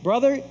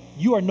 brother,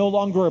 you are no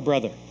longer a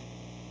brother.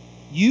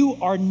 You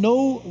are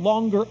no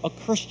longer a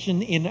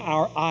Christian in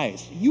our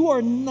eyes. You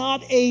are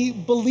not a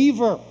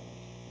believer.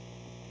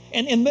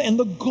 And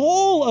the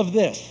goal of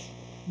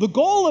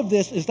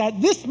this is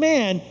that this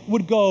man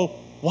would go,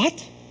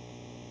 what?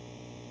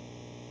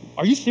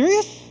 Are you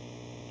serious?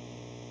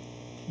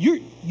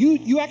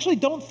 You actually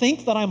don't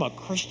think that I'm a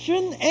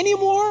Christian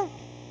anymore?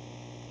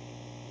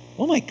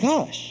 Oh my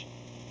gosh.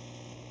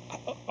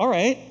 All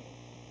right.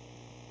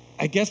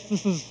 I guess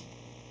this is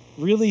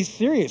really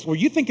serious. Well,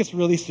 you think it's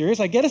really serious.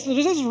 I guess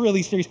this is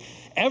really serious.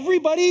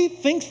 Everybody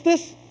thinks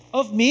this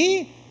of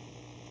me?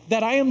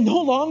 that I am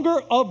no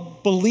longer a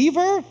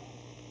believer?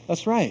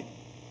 That's right.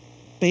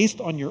 Based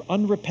on your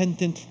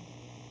unrepentant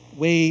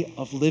way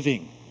of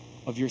living,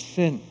 of your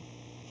sin.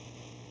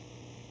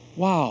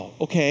 Wow,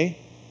 okay.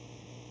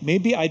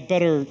 Maybe I'd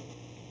better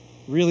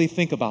really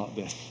think about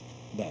this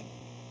then.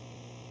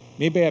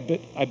 Maybe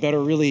I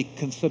better really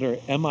consider,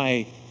 am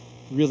I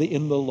really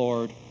in the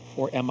Lord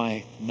or am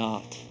I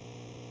not?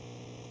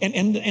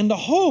 And the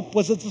hope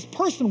was that this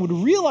person would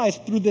realize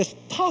through this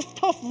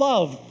tough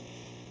love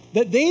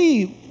that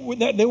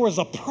there was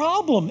a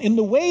problem in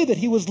the way that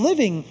he was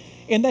living,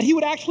 and that he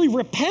would actually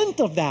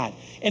repent of that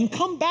and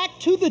come back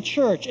to the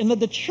church, and that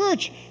the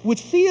church would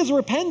see his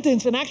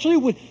repentance and actually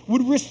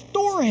would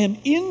restore him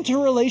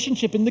into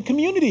relationship in the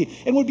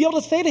community, and would be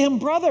able to say to him,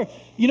 brother,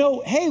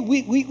 hey,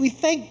 we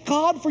thank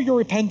God for your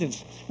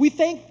repentance. We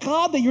thank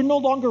God that you're no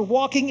longer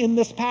walking in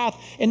this path,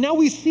 and now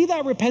we see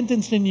that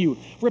repentance in you.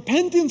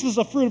 Repentance is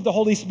a fruit of the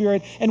Holy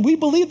Spirit, and we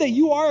believe that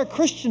you are a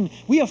Christian.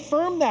 We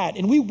affirm that,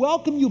 and we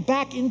welcome you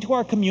back into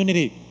our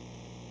community.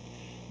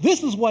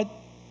 This is what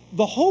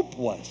the hope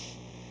was.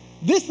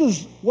 This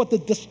is what the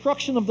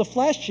destruction of the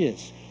flesh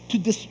is, to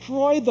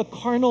destroy the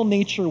carnal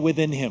nature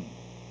within him,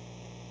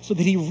 so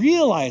that he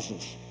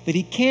realizes that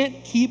he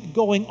can't keep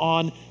going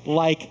on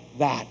like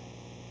that,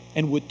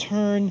 and would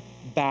turn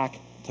back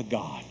to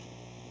God.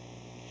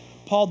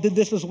 Paul did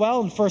this as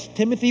well. In 1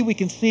 Timothy, we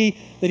can see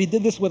that he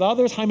did this with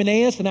others,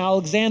 Hymenaeus and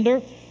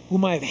Alexander,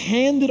 whom I have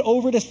handed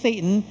over to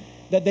Satan,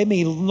 that they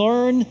may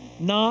learn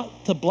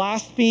not to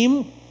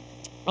blaspheme.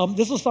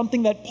 This was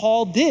something that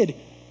Paul did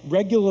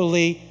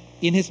regularly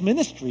in his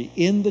ministry,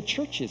 in the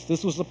churches.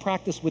 This was a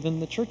practice within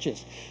the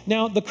churches.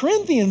 Now, the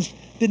Corinthians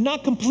did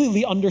not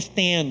completely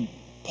understand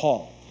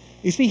Paul.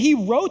 You see, he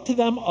wrote to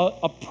them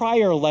a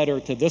prior letter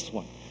to this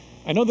one.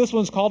 I know this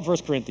one's called 1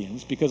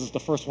 Corinthians because it's the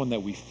first one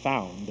that we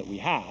found, that we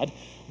had,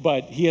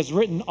 but he has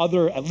written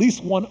at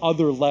least one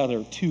other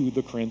letter to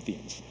the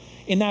Corinthians.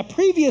 In that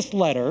previous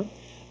letter,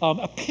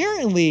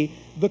 apparently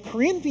the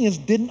Corinthians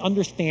didn't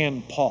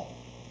understand Paul.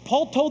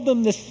 Paul told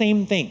them the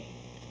same thing,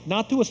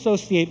 not to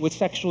associate with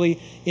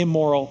sexually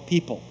immoral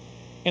people.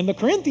 And the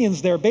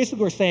Corinthians there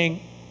basically were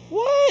saying,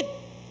 what?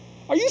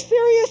 Are you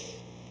serious?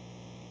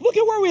 Look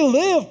at where we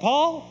live,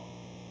 Paul.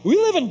 We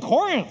live in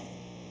Corinth.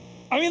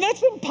 I mean,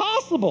 that's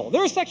impossible.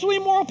 There are sexually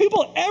immoral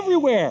people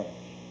everywhere.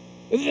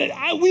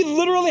 We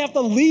literally have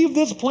to leave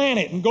this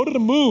planet and go to the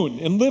moon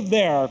and live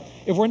there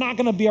if we're not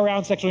going to be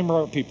around sexually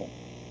immoral people.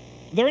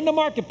 They're in the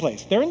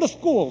marketplace. They're in the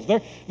schools.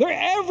 They're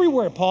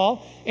everywhere,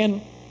 Paul.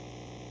 And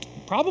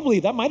probably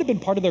that might have been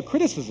part of their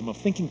criticism of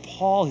thinking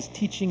Paul, his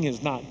teaching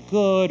is not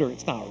good or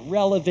it's not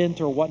relevant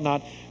or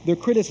whatnot, their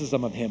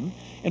criticism of him.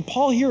 And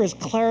Paul here is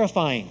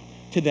clarifying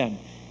to them.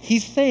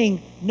 He's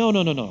saying,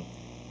 no.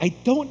 I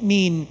don't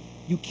mean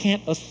you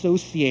can't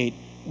associate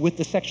with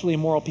the sexually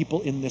immoral people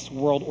in this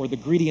world or the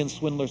greedy and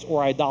swindlers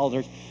or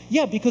idolaters.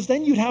 Yeah, because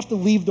then you'd have to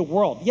leave the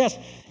world. Yes,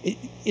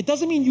 it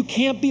doesn't mean you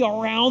can't be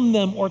around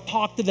them or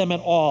talk to them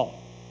at all.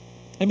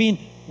 I mean,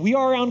 we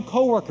are around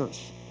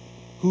coworkers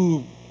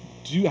who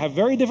do have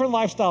very different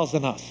lifestyles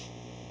than us,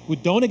 who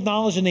don't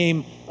acknowledge the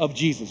name of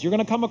Jesus. You're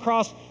going to come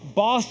across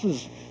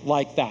bosses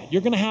like that.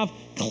 You're going to have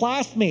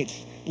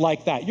classmates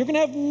like that. You're going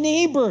to have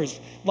neighbors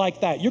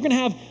like that. You're going to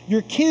have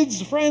your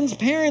kids, friends,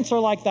 parents are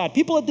like that.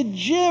 People at the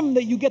gym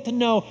that you get to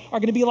know are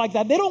going to be like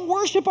that. They don't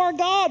worship our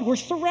God. We're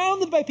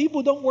surrounded by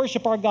people who don't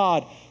worship our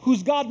God,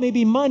 whose God may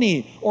be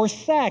money or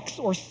sex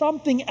or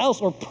something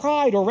else or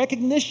pride or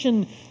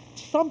recognition,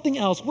 something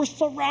else. We're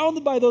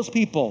surrounded by those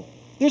people.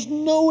 There's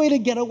no way to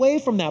get away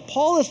from that.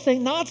 Paul is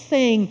not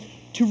saying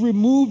to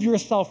remove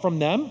yourself from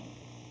them.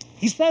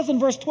 He says in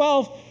verse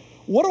 12,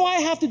 what do I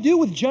have to do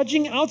with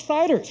judging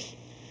outsiders?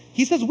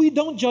 He says we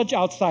don't judge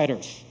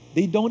outsiders.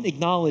 They don't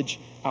acknowledge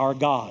our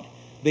God.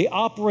 They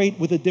operate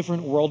with a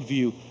different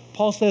worldview.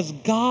 Paul says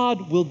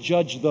God will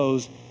judge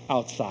those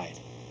outside.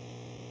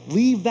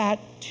 Leave that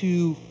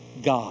to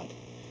God.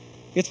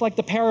 It's like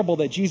the parable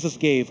that Jesus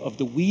gave of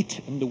the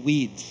wheat and the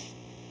weeds,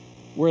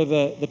 where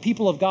the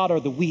people of God are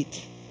the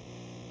wheat.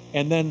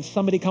 And then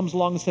somebody comes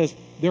along and says,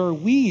 there are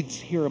weeds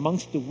here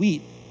amongst the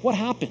wheat. What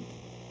happened?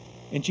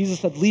 And Jesus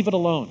said, leave it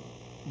alone.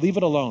 Leave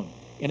it alone.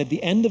 And at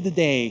the end of the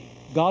day,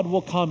 God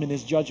will come in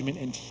his judgment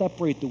and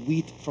separate the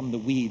wheat from the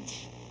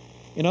weeds.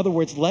 In other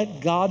words, let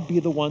God be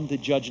the one to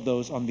judge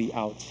those on the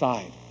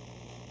outside.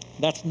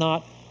 That's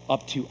not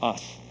up to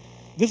us.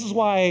 This is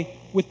why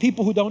with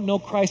people who don't know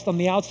Christ on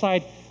the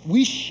outside,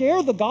 we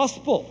share the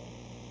gospel.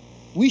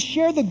 We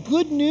share the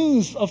good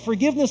news of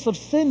forgiveness of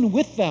sin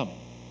with them.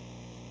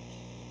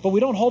 But we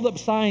don't hold up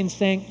signs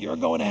saying, you're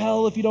going to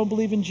hell if you don't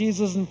believe in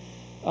Jesus. And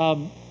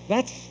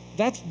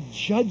that's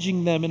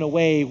judging them in a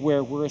way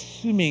where we're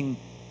assuming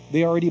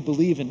they already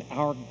believe in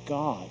our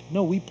God.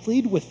 No, we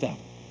plead with them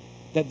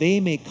that they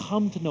may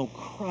come to know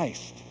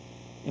Christ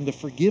and the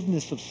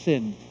forgiveness of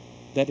sin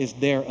that is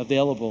there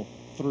available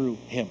through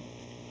him.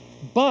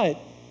 But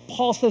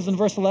Paul says in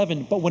verse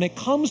 11, but when it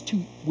comes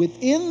to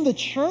within the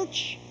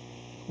church,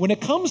 when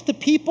it comes to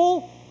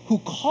people who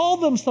call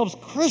themselves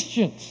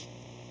Christians,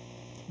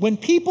 When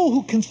people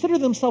who consider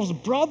themselves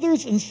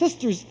brothers and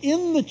sisters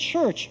in the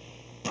church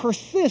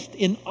persist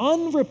in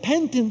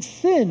unrepentant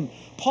sin,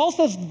 Paul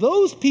says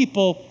those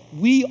people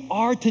we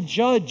are to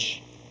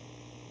judge.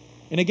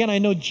 And again, I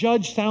know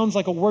judge sounds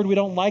like a word we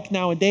don't like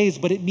nowadays,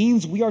 but it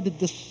means we are to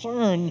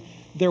discern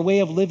their way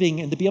of living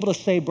and to be able to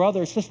say,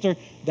 brother or sister,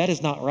 that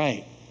is not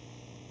right.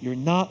 You're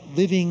not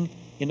living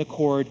in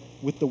accord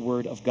with the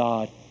word of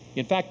God.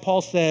 In fact,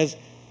 Paul says,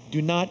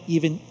 do not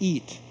even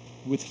eat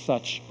with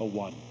such a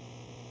one.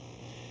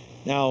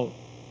 Now,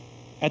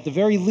 at the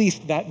very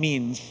least, that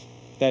means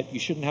that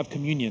you shouldn't have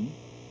communion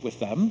with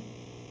them,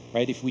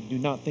 right, if we do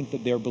not think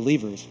that they're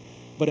believers.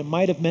 But it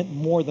might have meant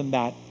more than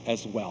that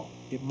as well.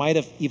 It might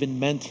have even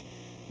meant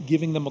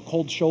giving them a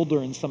cold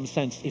shoulder in some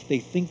sense if they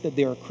think that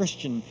they're a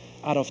Christian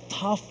out of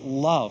tough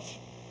love,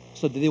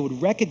 so that they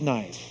would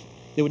recognize,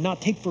 they would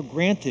not take for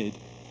granted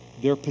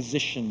their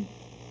position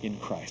in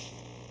Christ.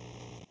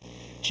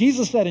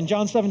 Jesus said in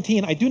John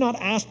 17, I do not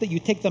ask that you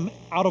take them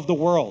out of the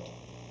world,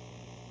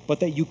 but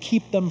that you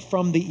keep them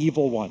from the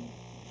evil one.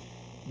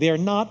 They are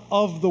not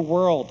of the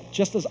world,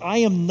 just as I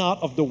am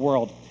not of the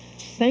world.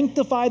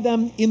 Sanctify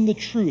them in the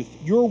truth.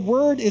 Your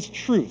word is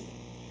truth.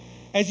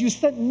 As you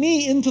sent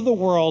me into the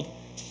world,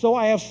 so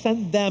I have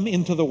sent them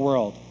into the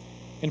world.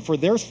 And for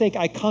their sake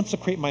I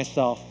consecrate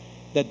myself,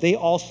 that they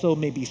also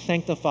may be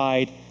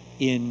sanctified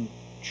in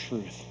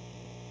truth.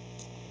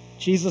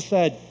 Jesus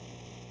said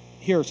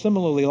here,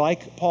 similarly,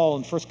 like Paul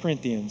in 1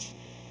 Corinthians,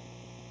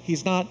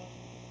 he's not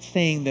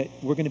saying that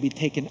we're going to be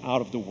taken out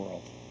of the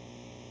world,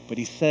 but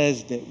he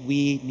says that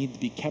we need to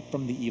be kept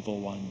from the evil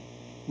one.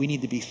 We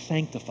need to be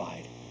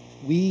sanctified.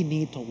 We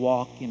need to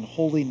walk in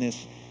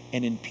holiness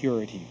and in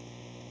purity.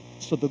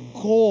 So the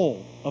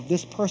goal of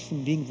this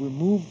person being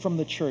removed from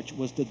the church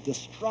was the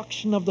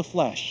destruction of the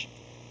flesh,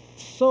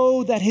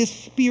 so that his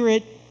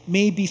spirit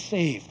may be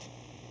saved,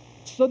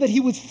 so that he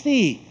would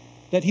see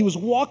that he was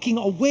walking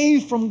away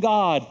from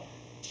God,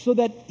 so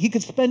that he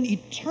could spend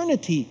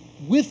eternity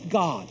with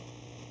God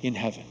in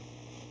heaven.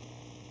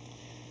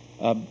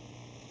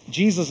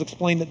 Jesus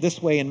explained it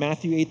this way in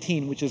Matthew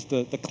 18, which is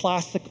the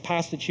classic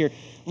passage here.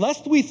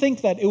 Lest we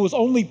think that it was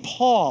only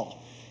Paul,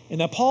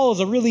 and that Paul is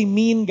a really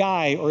mean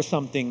guy or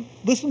something,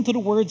 listen to the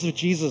words of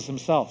Jesus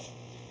himself.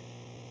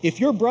 If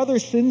your brother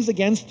sins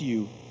against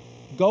you,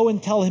 go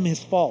and tell him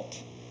his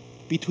fault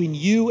between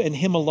you and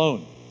him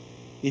alone.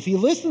 If he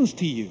listens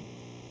to you,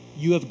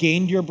 you have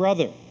gained your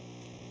brother.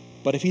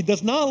 But if he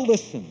does not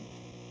listen,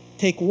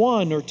 take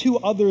one or two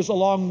others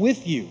along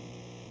with you,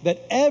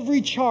 that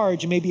every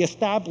charge may be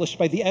established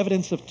by the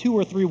evidence of 2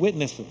 or 3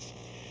 witnesses.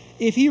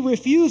 If he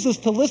refuses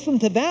to listen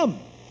to them,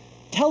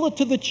 tell it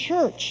to the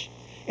church.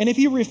 And if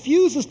he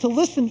refuses to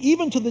listen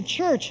even to the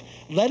church,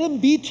 let him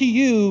be to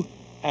you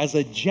as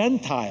a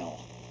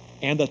Gentile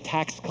and a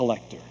tax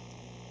collector.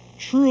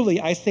 Truly,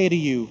 I say to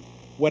you,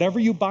 whatever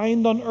you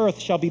bind on earth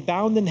shall be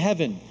bound in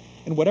heaven,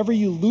 and whatever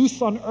you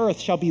loose on earth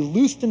shall be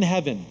loosed in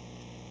heaven.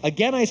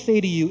 Again, I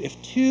say to you,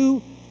 if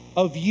 2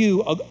 of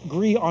you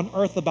agree on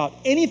earth about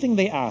anything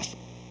they ask,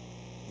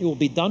 it will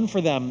be done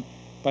for them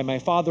by my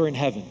Father in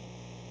heaven.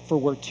 For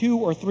where 2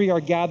 or 3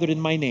 are gathered in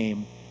my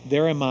name,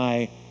 there am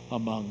I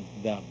among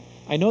them.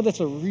 I know that's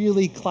a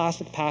really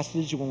classic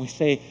passage when we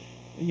say,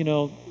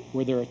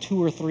 where there are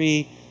 2 or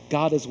 3,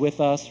 God is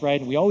with us, right?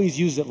 And we always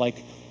use it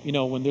like,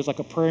 when there's like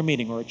a prayer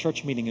meeting or a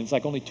church meeting and it's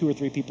like only 2 or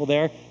 3 people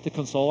there to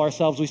console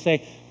ourselves, we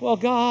say, well,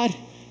 God,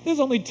 there's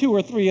only 2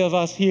 or 3 of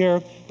us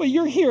here, but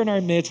you're here in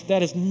our midst.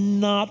 That is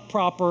not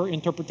proper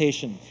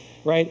interpretation,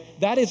 right?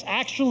 That is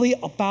actually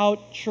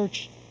about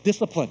church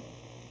discipline.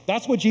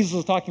 That's what Jesus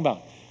is talking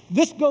about.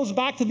 This goes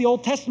back to the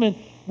Old Testament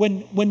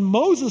when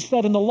Moses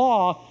said in the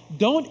law,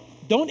 don't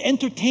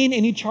entertain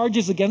any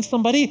charges against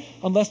somebody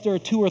unless there are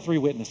 2 or 3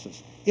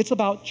 witnesses. It's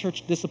about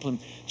church discipline.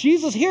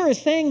 Jesus here is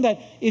saying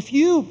that if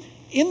you,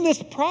 in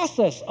this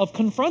process of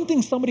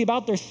confronting somebody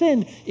about their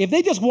sin, if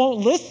they just won't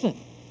listen,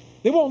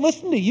 they won't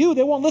listen to you,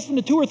 they won't listen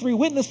to 2 or 3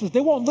 witnesses, they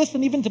won't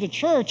listen even to the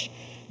church,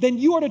 then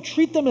you are to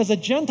treat them as a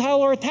Gentile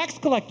or a tax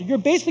collector. You're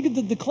basically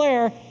to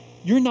declare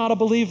you're not a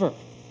believer.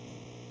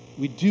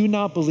 We do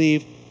not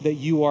believe that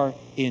you are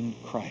in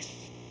Christ.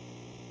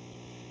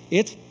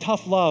 It's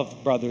tough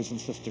love, brothers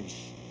and sisters.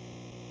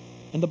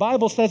 And the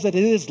Bible says that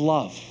it is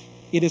love.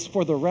 It is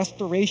for the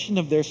restoration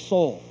of their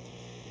soul.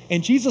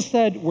 And Jesus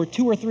said, where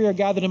 2 or 3 are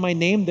gathered in my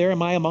name, there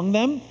am I among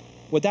them.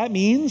 What that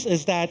means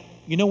is that,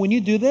 when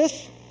you do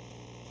this,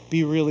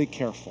 be really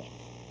careful,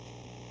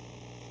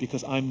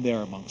 because I'm there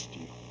amongst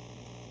you.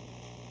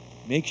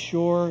 Make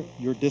sure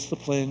your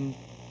discipline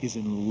is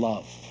in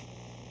love.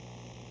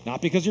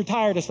 Not because you're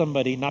tired of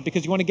somebody, not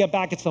because you want to get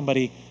back at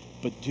somebody,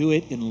 but do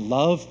it in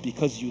love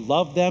because you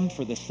love them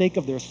for the sake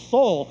of their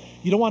soul.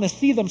 You don't want to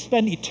see them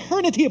spend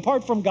eternity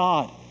apart from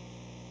God.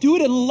 Do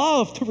it in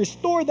love to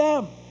restore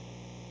them.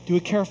 Do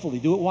it carefully,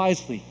 do it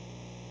wisely,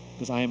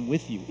 because I am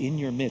with you in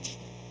your midst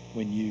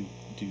when you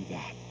do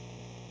that.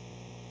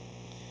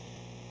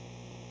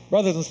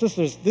 Brothers and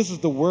sisters, this is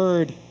the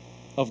word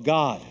of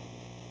God.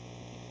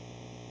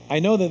 I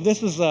know that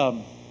this is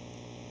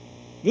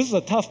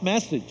a tough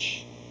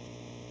message.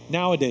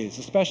 nowadays,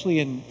 especially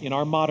in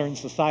our modern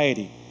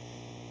society.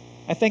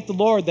 I thank the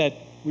Lord that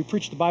we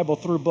preach the Bible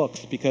through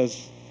books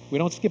because we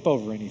don't skip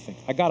over anything.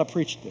 I got to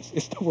preach this.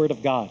 It's the Word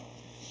of God.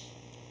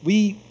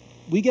 We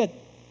get,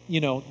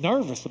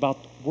 nervous about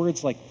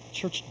words like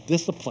church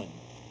discipline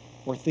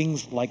or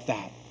things like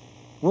that.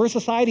 We're a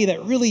society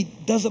that really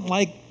doesn't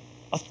like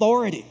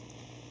authority.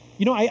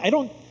 I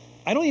don't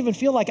even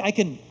feel like I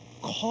can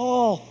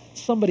call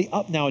somebody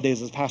up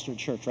nowadays as pastor in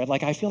church, right?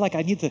 Like I feel like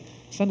I need to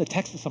send a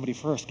text to somebody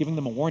first, giving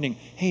them a warning.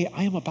 Hey,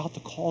 I am about to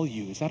call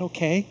you. Is that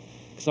okay?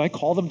 Because I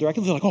call them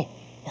directly. They're like, oh,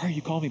 why are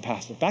you calling me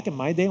pastor? Back in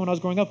my day when I was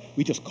growing up,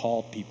 we just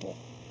called people.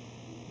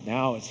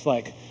 Now it's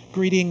like,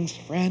 greetings,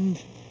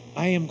 friend.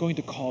 I am going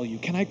to call you.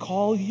 Can I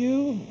call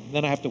you? And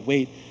then I have to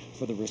wait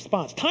for the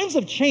response. Times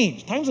have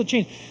changed.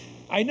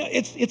 I know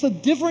it's a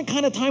different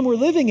kind of time we're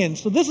living in.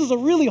 So this is a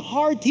really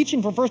hard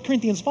teaching from 1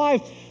 Corinthians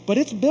 5, but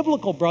it's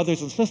biblical,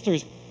 brothers and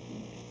sisters.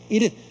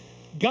 It is.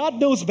 God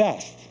knows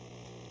best.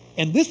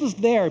 And this is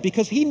there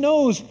because he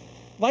knows,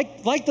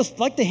 like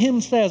the hymn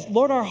says,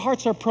 Lord, our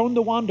hearts are prone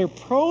to wander,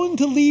 prone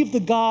to leave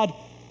the God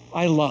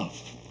I love.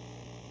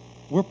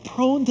 We're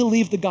prone to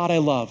leave the God I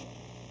love.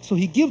 So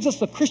he gives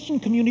us a Christian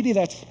community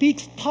that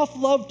speaks tough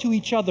love to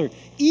each other,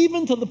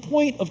 even to the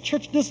point of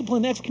church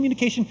discipline and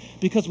excommunication,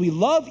 because we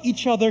love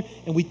each other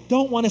and we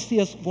don't want to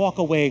see us walk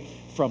away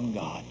from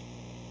God.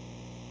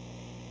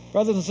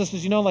 Brothers and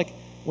sisters,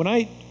 when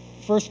I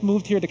first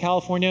moved here to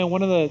California,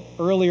 one of the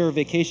earlier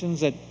vacations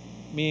that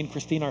me and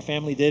Christine, our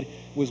family, did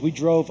was we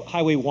drove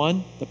Highway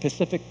 1, the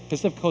Pacific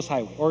Coast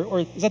Highway, or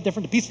is that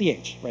different? The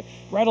PCH,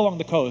 right along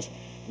the coast.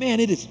 Man,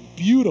 it is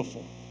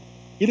beautiful.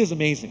 It is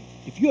amazing.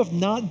 If you have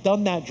not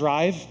done that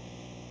drive,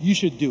 you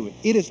should do it.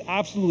 It is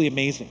absolutely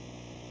amazing.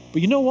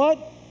 But you know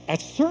what?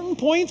 At certain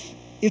points,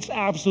 it's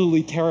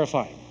absolutely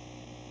terrifying.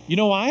 You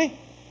know why?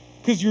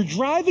 Because you're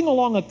driving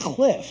along a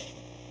cliff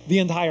the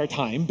entire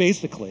time,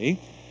 basically,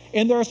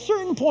 and there are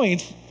certain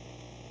points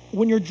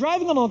when you're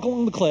driving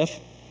along the cliff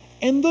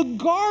and the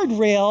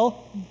guardrail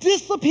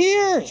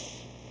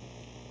disappears.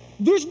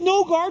 There's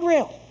no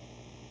guardrail.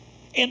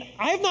 And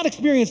I've not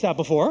experienced that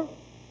before.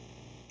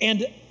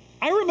 And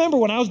I remember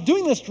when I was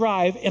doing this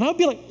drive, and I'd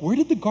be like, where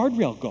did the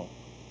guardrail go?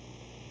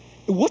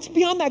 What's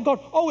beyond that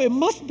guard? Oh, it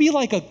must be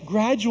like a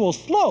gradual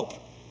slope.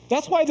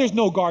 That's why there's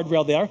no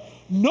guardrail there.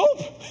 Nope.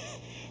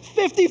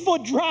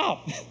 50-foot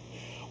drop.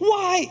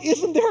 Why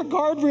isn't there a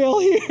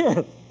guardrail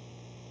here?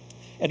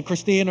 And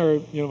Christine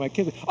or my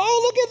kids,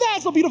 oh, look at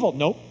that, so beautiful.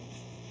 Nope.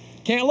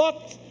 Can't look.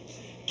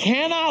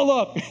 Cannot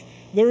look.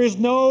 There is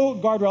no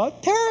guardrail.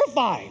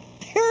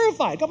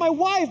 Terrified. Got my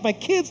wife, my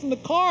kids in the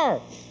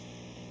car.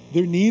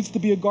 There needs to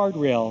be a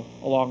guardrail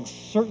along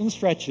certain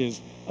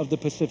stretches of the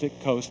Pacific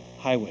Coast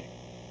Highway.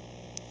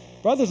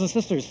 Brothers and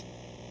sisters,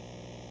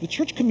 the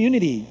church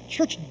community,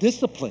 church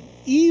discipline,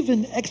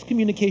 even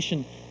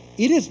excommunication,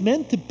 it is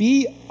meant to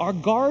be our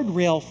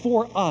guardrail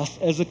for us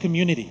as a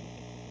community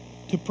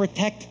to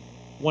protect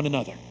one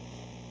another.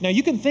 Now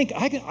you can think,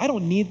 I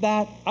don't need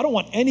that. I don't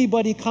want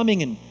anybody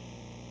coming and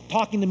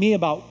talking to me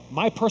about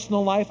my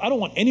personal life. I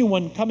don't want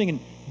anyone coming and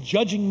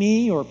judging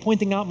me or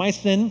pointing out my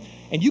sin.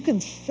 And you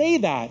can say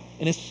that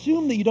and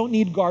assume that you don't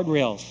need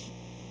guardrails.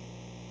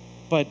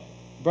 But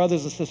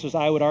brothers and sisters,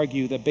 I would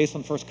argue that based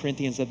on 1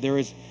 Corinthians, that there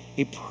is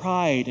a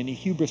pride and a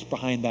hubris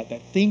behind that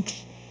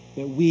thinks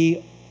that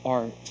we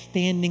are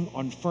standing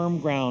on firm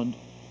ground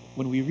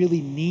when we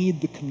really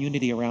need the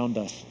community around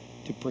us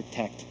to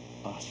protect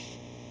us.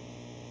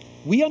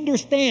 We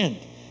understand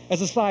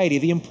as a society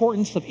the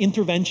importance of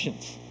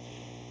interventions.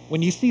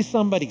 When you see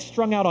somebody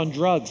strung out on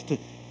drugs,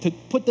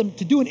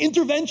 to do an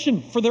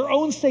intervention for their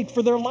own sake,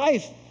 for their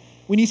life.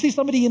 When you see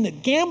somebody in a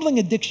gambling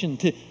addiction,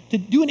 to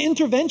do an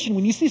intervention.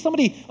 When you see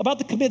somebody about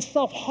to commit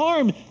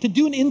self-harm, to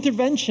do an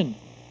intervention.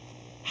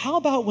 How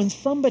about when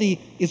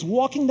somebody is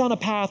walking down a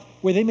path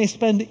where they may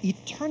spend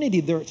eternity,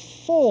 their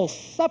soul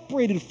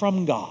separated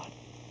from God,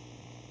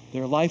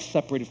 their life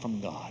separated from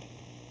God?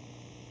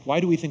 Why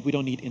do we think we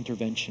don't need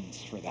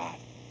interventions for that?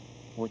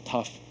 Or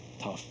tough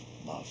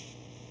love?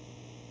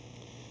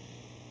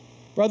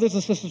 Brothers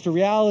and sisters, the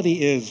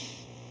reality is,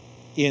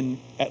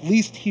 at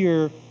least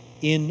here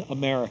in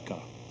America,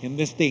 in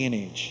this day and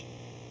age,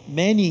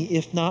 many,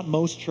 if not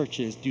most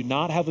churches, do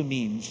not have a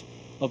means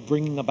of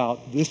bringing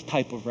about this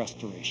type of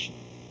restoration,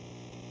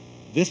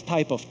 this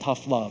type of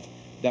tough love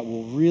that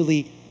will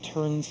really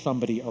turn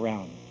somebody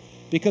around.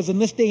 Because in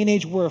this day and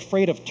age, we're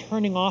afraid of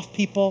turning off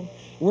people.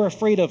 We're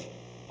afraid of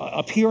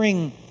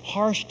appearing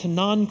harsh to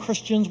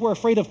non-Christians. We're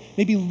afraid of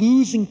maybe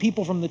losing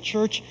people from the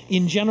church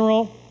in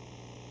general.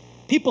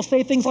 People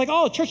say things like,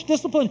 oh, church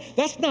discipline,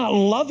 that's not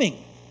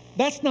loving.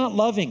 That's not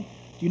loving.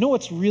 Do you know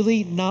what's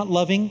really not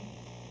loving?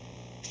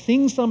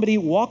 Seeing somebody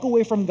walk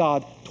away from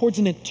God towards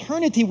an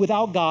eternity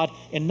without God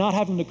and not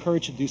having the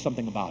courage to do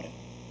something about it.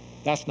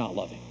 That's not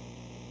loving.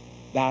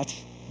 That's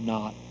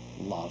not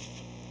love.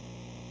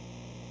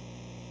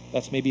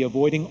 That's maybe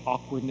avoiding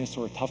awkwardness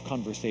or a tough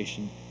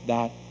conversation.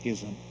 That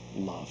isn't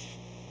love.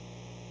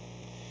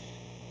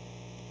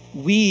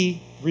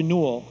 We,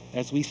 Renewal,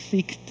 as we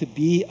seek to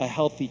be a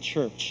healthy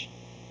church,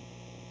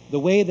 the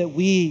way that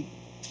we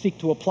seek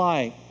to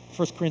apply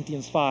 1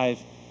 Corinthians 5,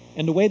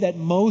 and the way that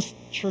most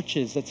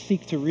churches that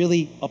seek to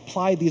really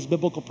apply these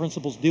biblical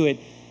principles do it,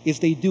 is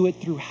they do it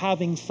through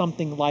having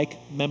something like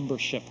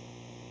membership,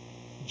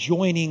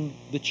 joining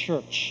the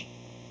church.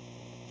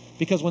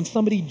 Because when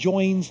somebody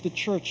joins the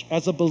church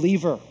as a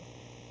believer,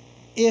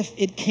 if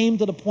it came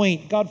to the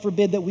point, God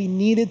forbid, that we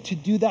needed to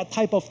do that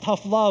type of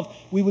tough love,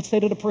 we would say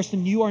to the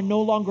person, you are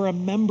no longer a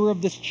member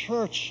of this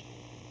church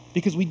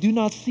because we do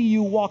not see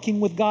you walking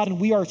with God, and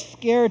we are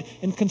scared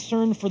and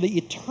concerned for the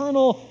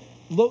eternal,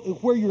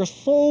 where your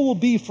soul will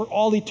be for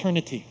all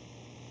eternity.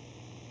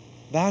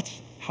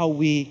 That's how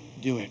we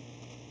do it.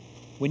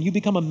 When you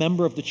become a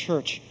member of the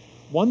church,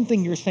 one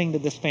thing you're saying to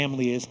this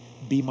family is,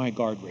 be my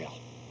guardrail.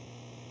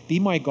 Be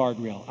my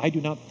guardrail. I do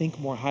not think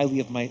more highly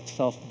of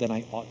myself than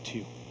I ought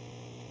to.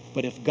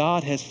 But if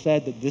God has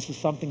said that this is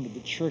something that the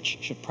church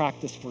should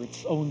practice for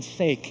its own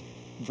sake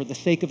and for the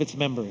sake of its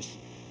members,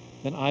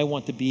 then I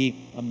want to be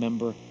a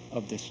member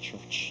of this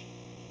church.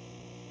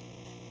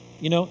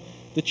 You know,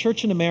 the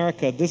church in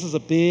America, this is a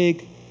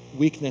big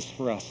weakness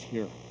for us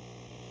here.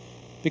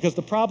 Because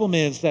the problem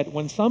is that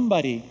when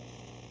somebody,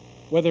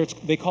 whether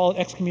they call it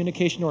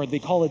excommunication or they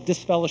call it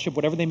disfellowship,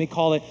 whatever they may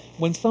call it,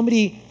 when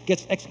somebody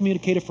gets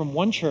excommunicated from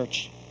one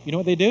church, you know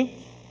what they do?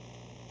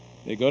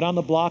 They go down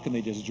the block and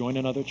they just join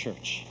another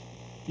church.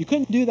 You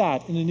couldn't do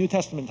that in the New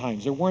Testament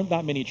times. There weren't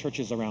that many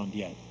churches around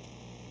yet,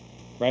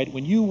 right?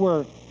 When you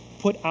were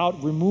put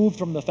out, removed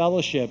from the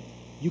fellowship,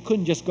 you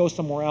couldn't just go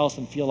somewhere else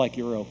and feel like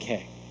you're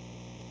okay.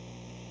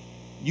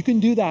 You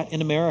can do that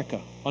in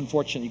America,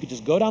 unfortunately. You could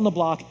just go down the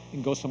block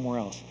and go somewhere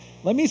else.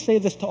 Let me say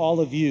this to all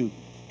of you,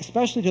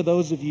 especially to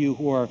those of you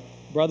who are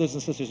brothers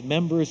and sisters,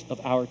 members of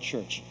our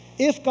church.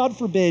 If, God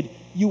forbid,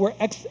 you were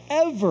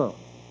ever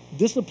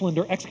disciplined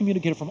or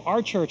excommunicated from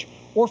our church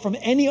or from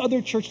any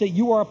other church that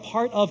you are a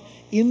part of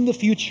in the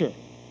future,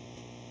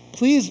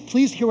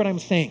 please hear what I'm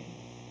saying.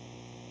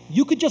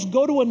 You could just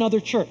go to another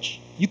church.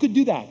 You could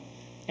do that.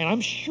 And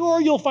I'm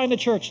sure you'll find a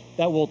church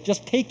that will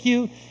just take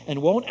you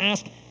and won't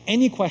ask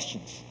any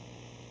questions.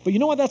 But you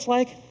know what that's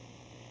like?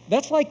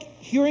 That's like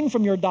hearing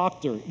from your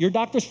doctor. Your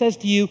doctor says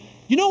to you,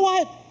 you know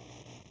what?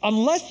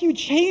 Unless you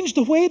change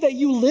the way that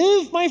you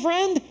live, my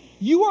friend,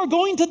 you are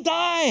going to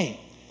die.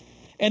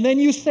 And then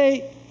you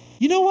say,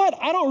 you know what?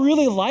 I don't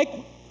really like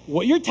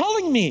what you're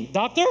telling me,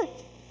 doctor.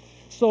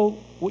 So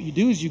what you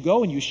do is you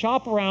go and you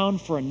shop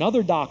around for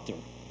another doctor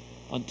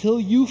until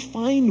you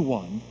find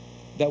one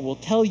that will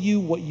tell you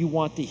what you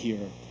want to hear.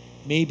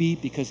 Maybe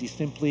because he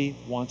simply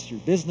wants your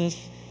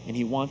business and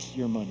he wants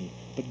your money.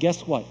 But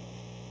guess what?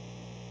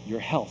 Your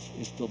health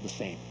is still the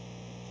same.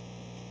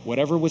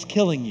 Whatever was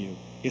killing you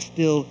is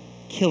still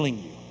killing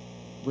you,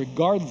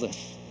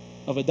 regardless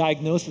of a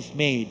diagnosis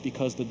made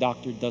because the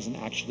doctor doesn't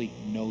actually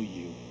know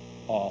you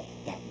all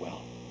that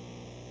well.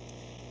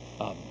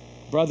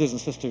 Brothers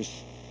and sisters,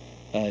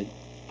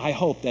 I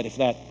hope that if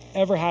that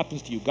ever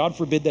happens to you, God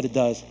forbid that it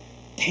does,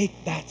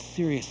 take that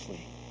seriously.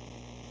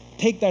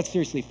 Take that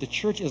seriously. If the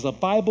church is a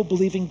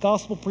Bible-believing,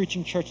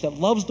 gospel-preaching church that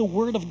loves the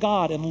Word of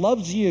God and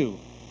loves you,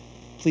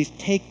 please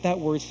take that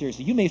word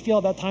seriously. You may feel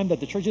at that time that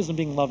the church isn't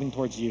being loving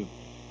towards you,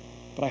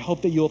 but I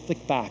hope that you'll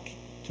think back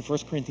to 1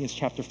 Corinthians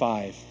chapter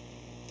 5,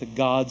 to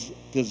God's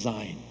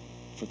design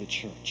for the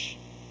church.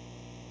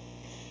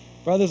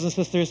 Brothers and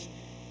sisters,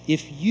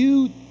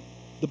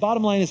 the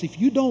bottom line is, if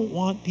you don't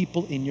want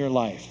people in your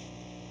life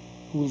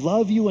who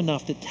love you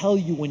enough to tell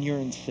you when you're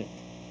in sin,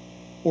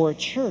 or a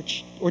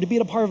church, or to be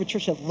a part of a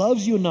church that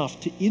loves you enough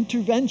to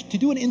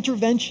do an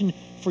intervention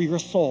for your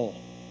soul,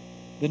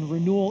 then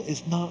Renewal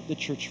is not the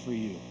church for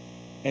you,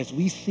 as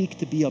we seek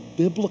to be a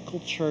biblical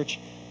church,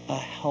 a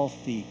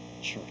healthy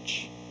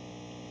church.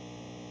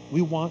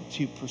 We want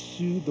to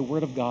pursue the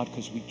Word of God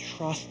because we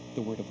trust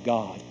the Word of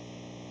God,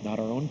 not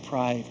our own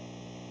pride,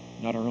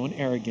 not our own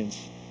arrogance,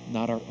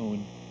 not our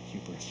own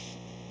hubris.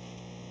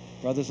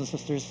 Brothers and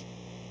sisters,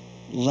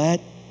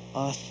 let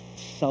us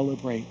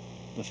celebrate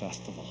the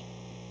festival.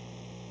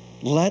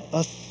 Let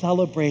us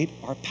celebrate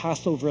our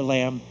Passover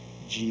lamb,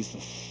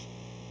 Jesus.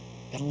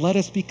 And let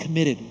us be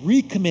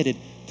recommitted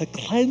to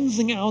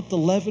cleansing out the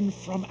leaven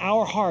from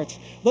our hearts.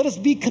 Let us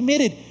be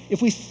committed,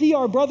 if we see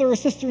our brother or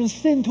sister in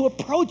sin, to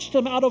approach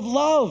them out of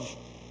love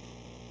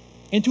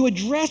and to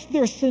address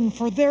their sin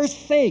for their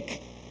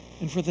sake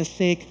and for the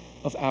sake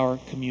of our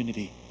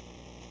community.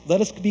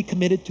 Let us be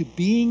committed to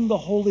being the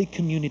holy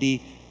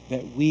community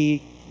that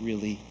we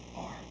really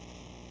are.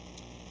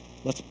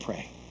 Let's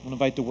pray. I'm going to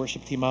invite the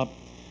worship team up.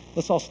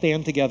 Let's all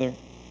stand together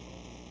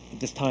at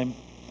this time.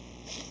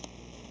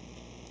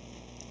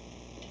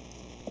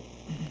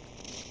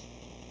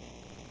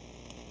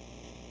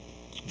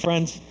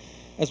 Friends,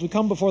 as we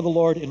come before the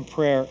Lord in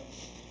prayer,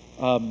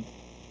 let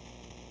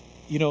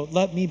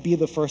me be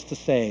the first to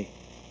say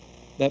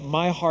that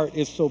my heart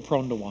is so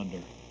prone to wander.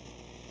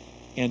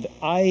 And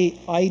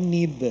I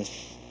need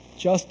this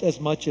just as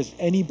much as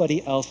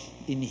anybody else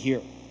in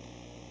here.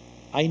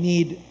 I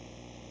need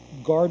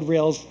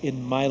guardrails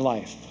in my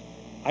life.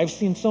 I've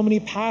seen so many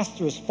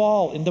pastors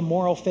fall into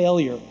moral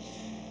failure,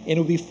 and it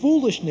would be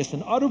foolishness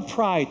and utter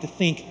pride to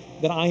think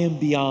that I am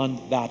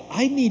beyond that.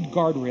 I need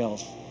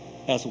guardrails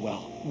as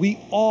well. We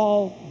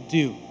all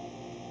do.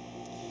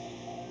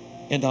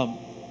 And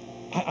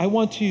I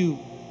want to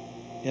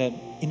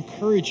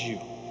encourage you.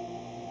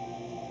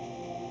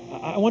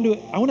 I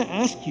want to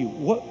ask you,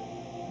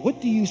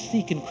 what do you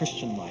seek in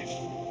Christian life?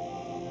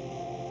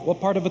 What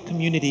part of a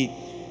community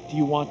do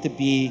you want to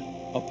be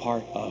a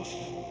part of?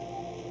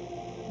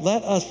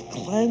 Let us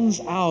cleanse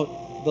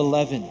out the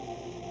leaven.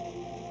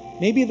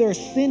 Maybe there's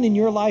sin in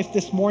your life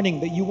this morning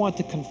that you want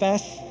to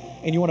confess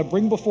and you want to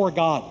bring before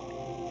God.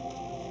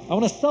 I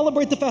want to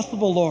celebrate the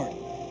festival, Lord,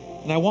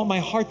 and I want my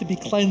heart to be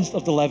cleansed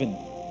of the leaven.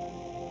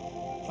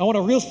 I want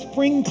a real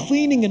spring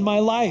cleaning in my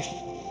life.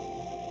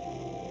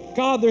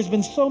 God, there's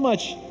been so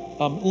much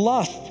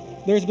lust.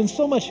 There's been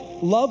so much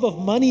love of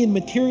money and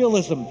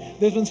materialism.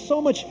 There's been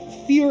so much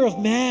fear of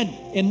man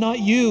and not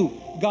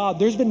you, God.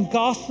 There's been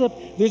gossip.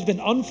 There's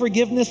been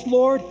unforgiveness,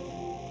 Lord.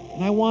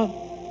 And I want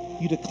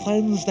you to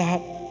cleanse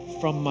that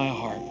from my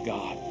heart,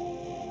 God.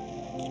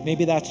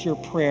 Maybe that's your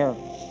prayer.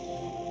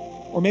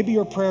 Or maybe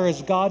your prayer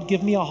is, God,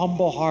 give me a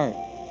humble heart.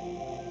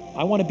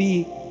 I want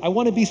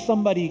to be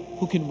somebody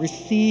who can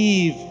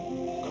receive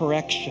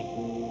correction.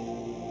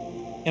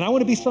 And I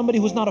want to be somebody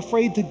who's not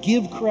afraid to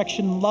give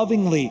correction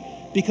lovingly,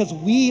 because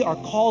we are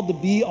called to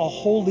be a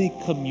holy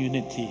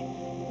community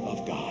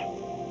of God.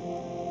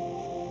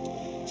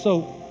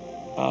 So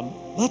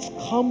let's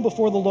come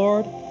before the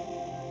Lord.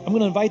 I'm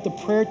going to invite the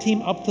prayer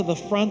team up to the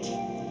front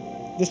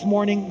this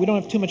morning. We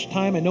don't have too much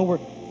time. I know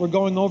we're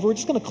going over. We're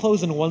just going to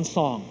close in one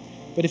song.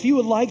 But if you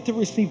would like to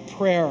receive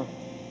prayer,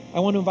 I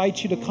want to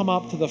invite you to come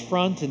up to the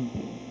front, and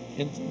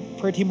the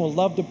prayer team will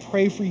love to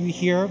pray for you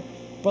here.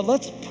 But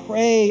let's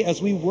pray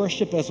as we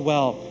worship as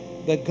well,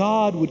 that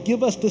God would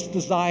give us this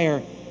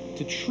desire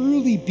to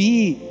truly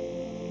be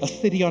a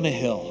city on a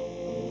hill,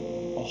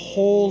 a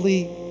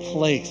holy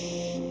place,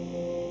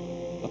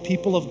 a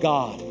people of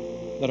God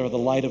that are the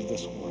light of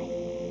this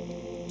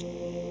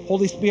world.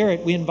 Holy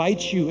Spirit, we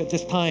invite you at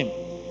this time.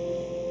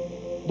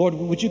 Lord,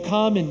 would you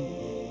come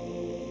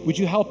and would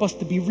you help us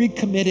to be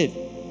recommitted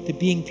to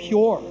being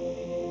pure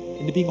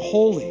and to being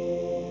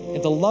holy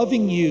and to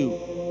loving you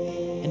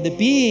and to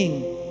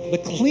being the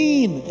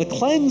clean, the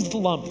cleansed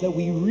lump that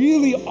we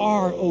really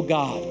are, oh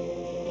God.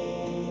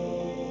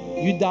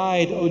 You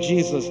died, oh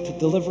Jesus, to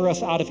deliver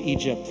us out of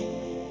Egypt,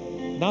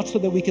 not so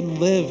that we can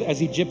live as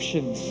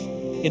Egyptians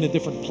in a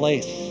different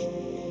place,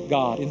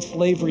 God, in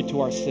slavery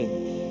to our sin.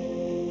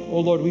 Oh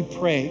Lord, we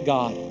pray,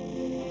 God,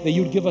 that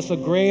you'd give us a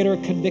greater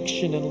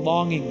conviction and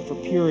longing for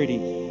purity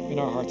in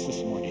our hearts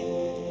this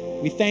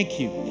morning. We thank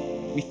you.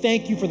 We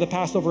thank you for the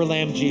Passover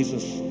Lamb,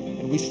 Jesus,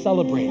 and we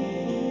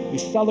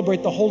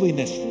celebrate the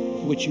holiness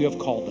to which you have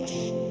called us.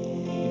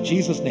 In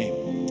Jesus' name.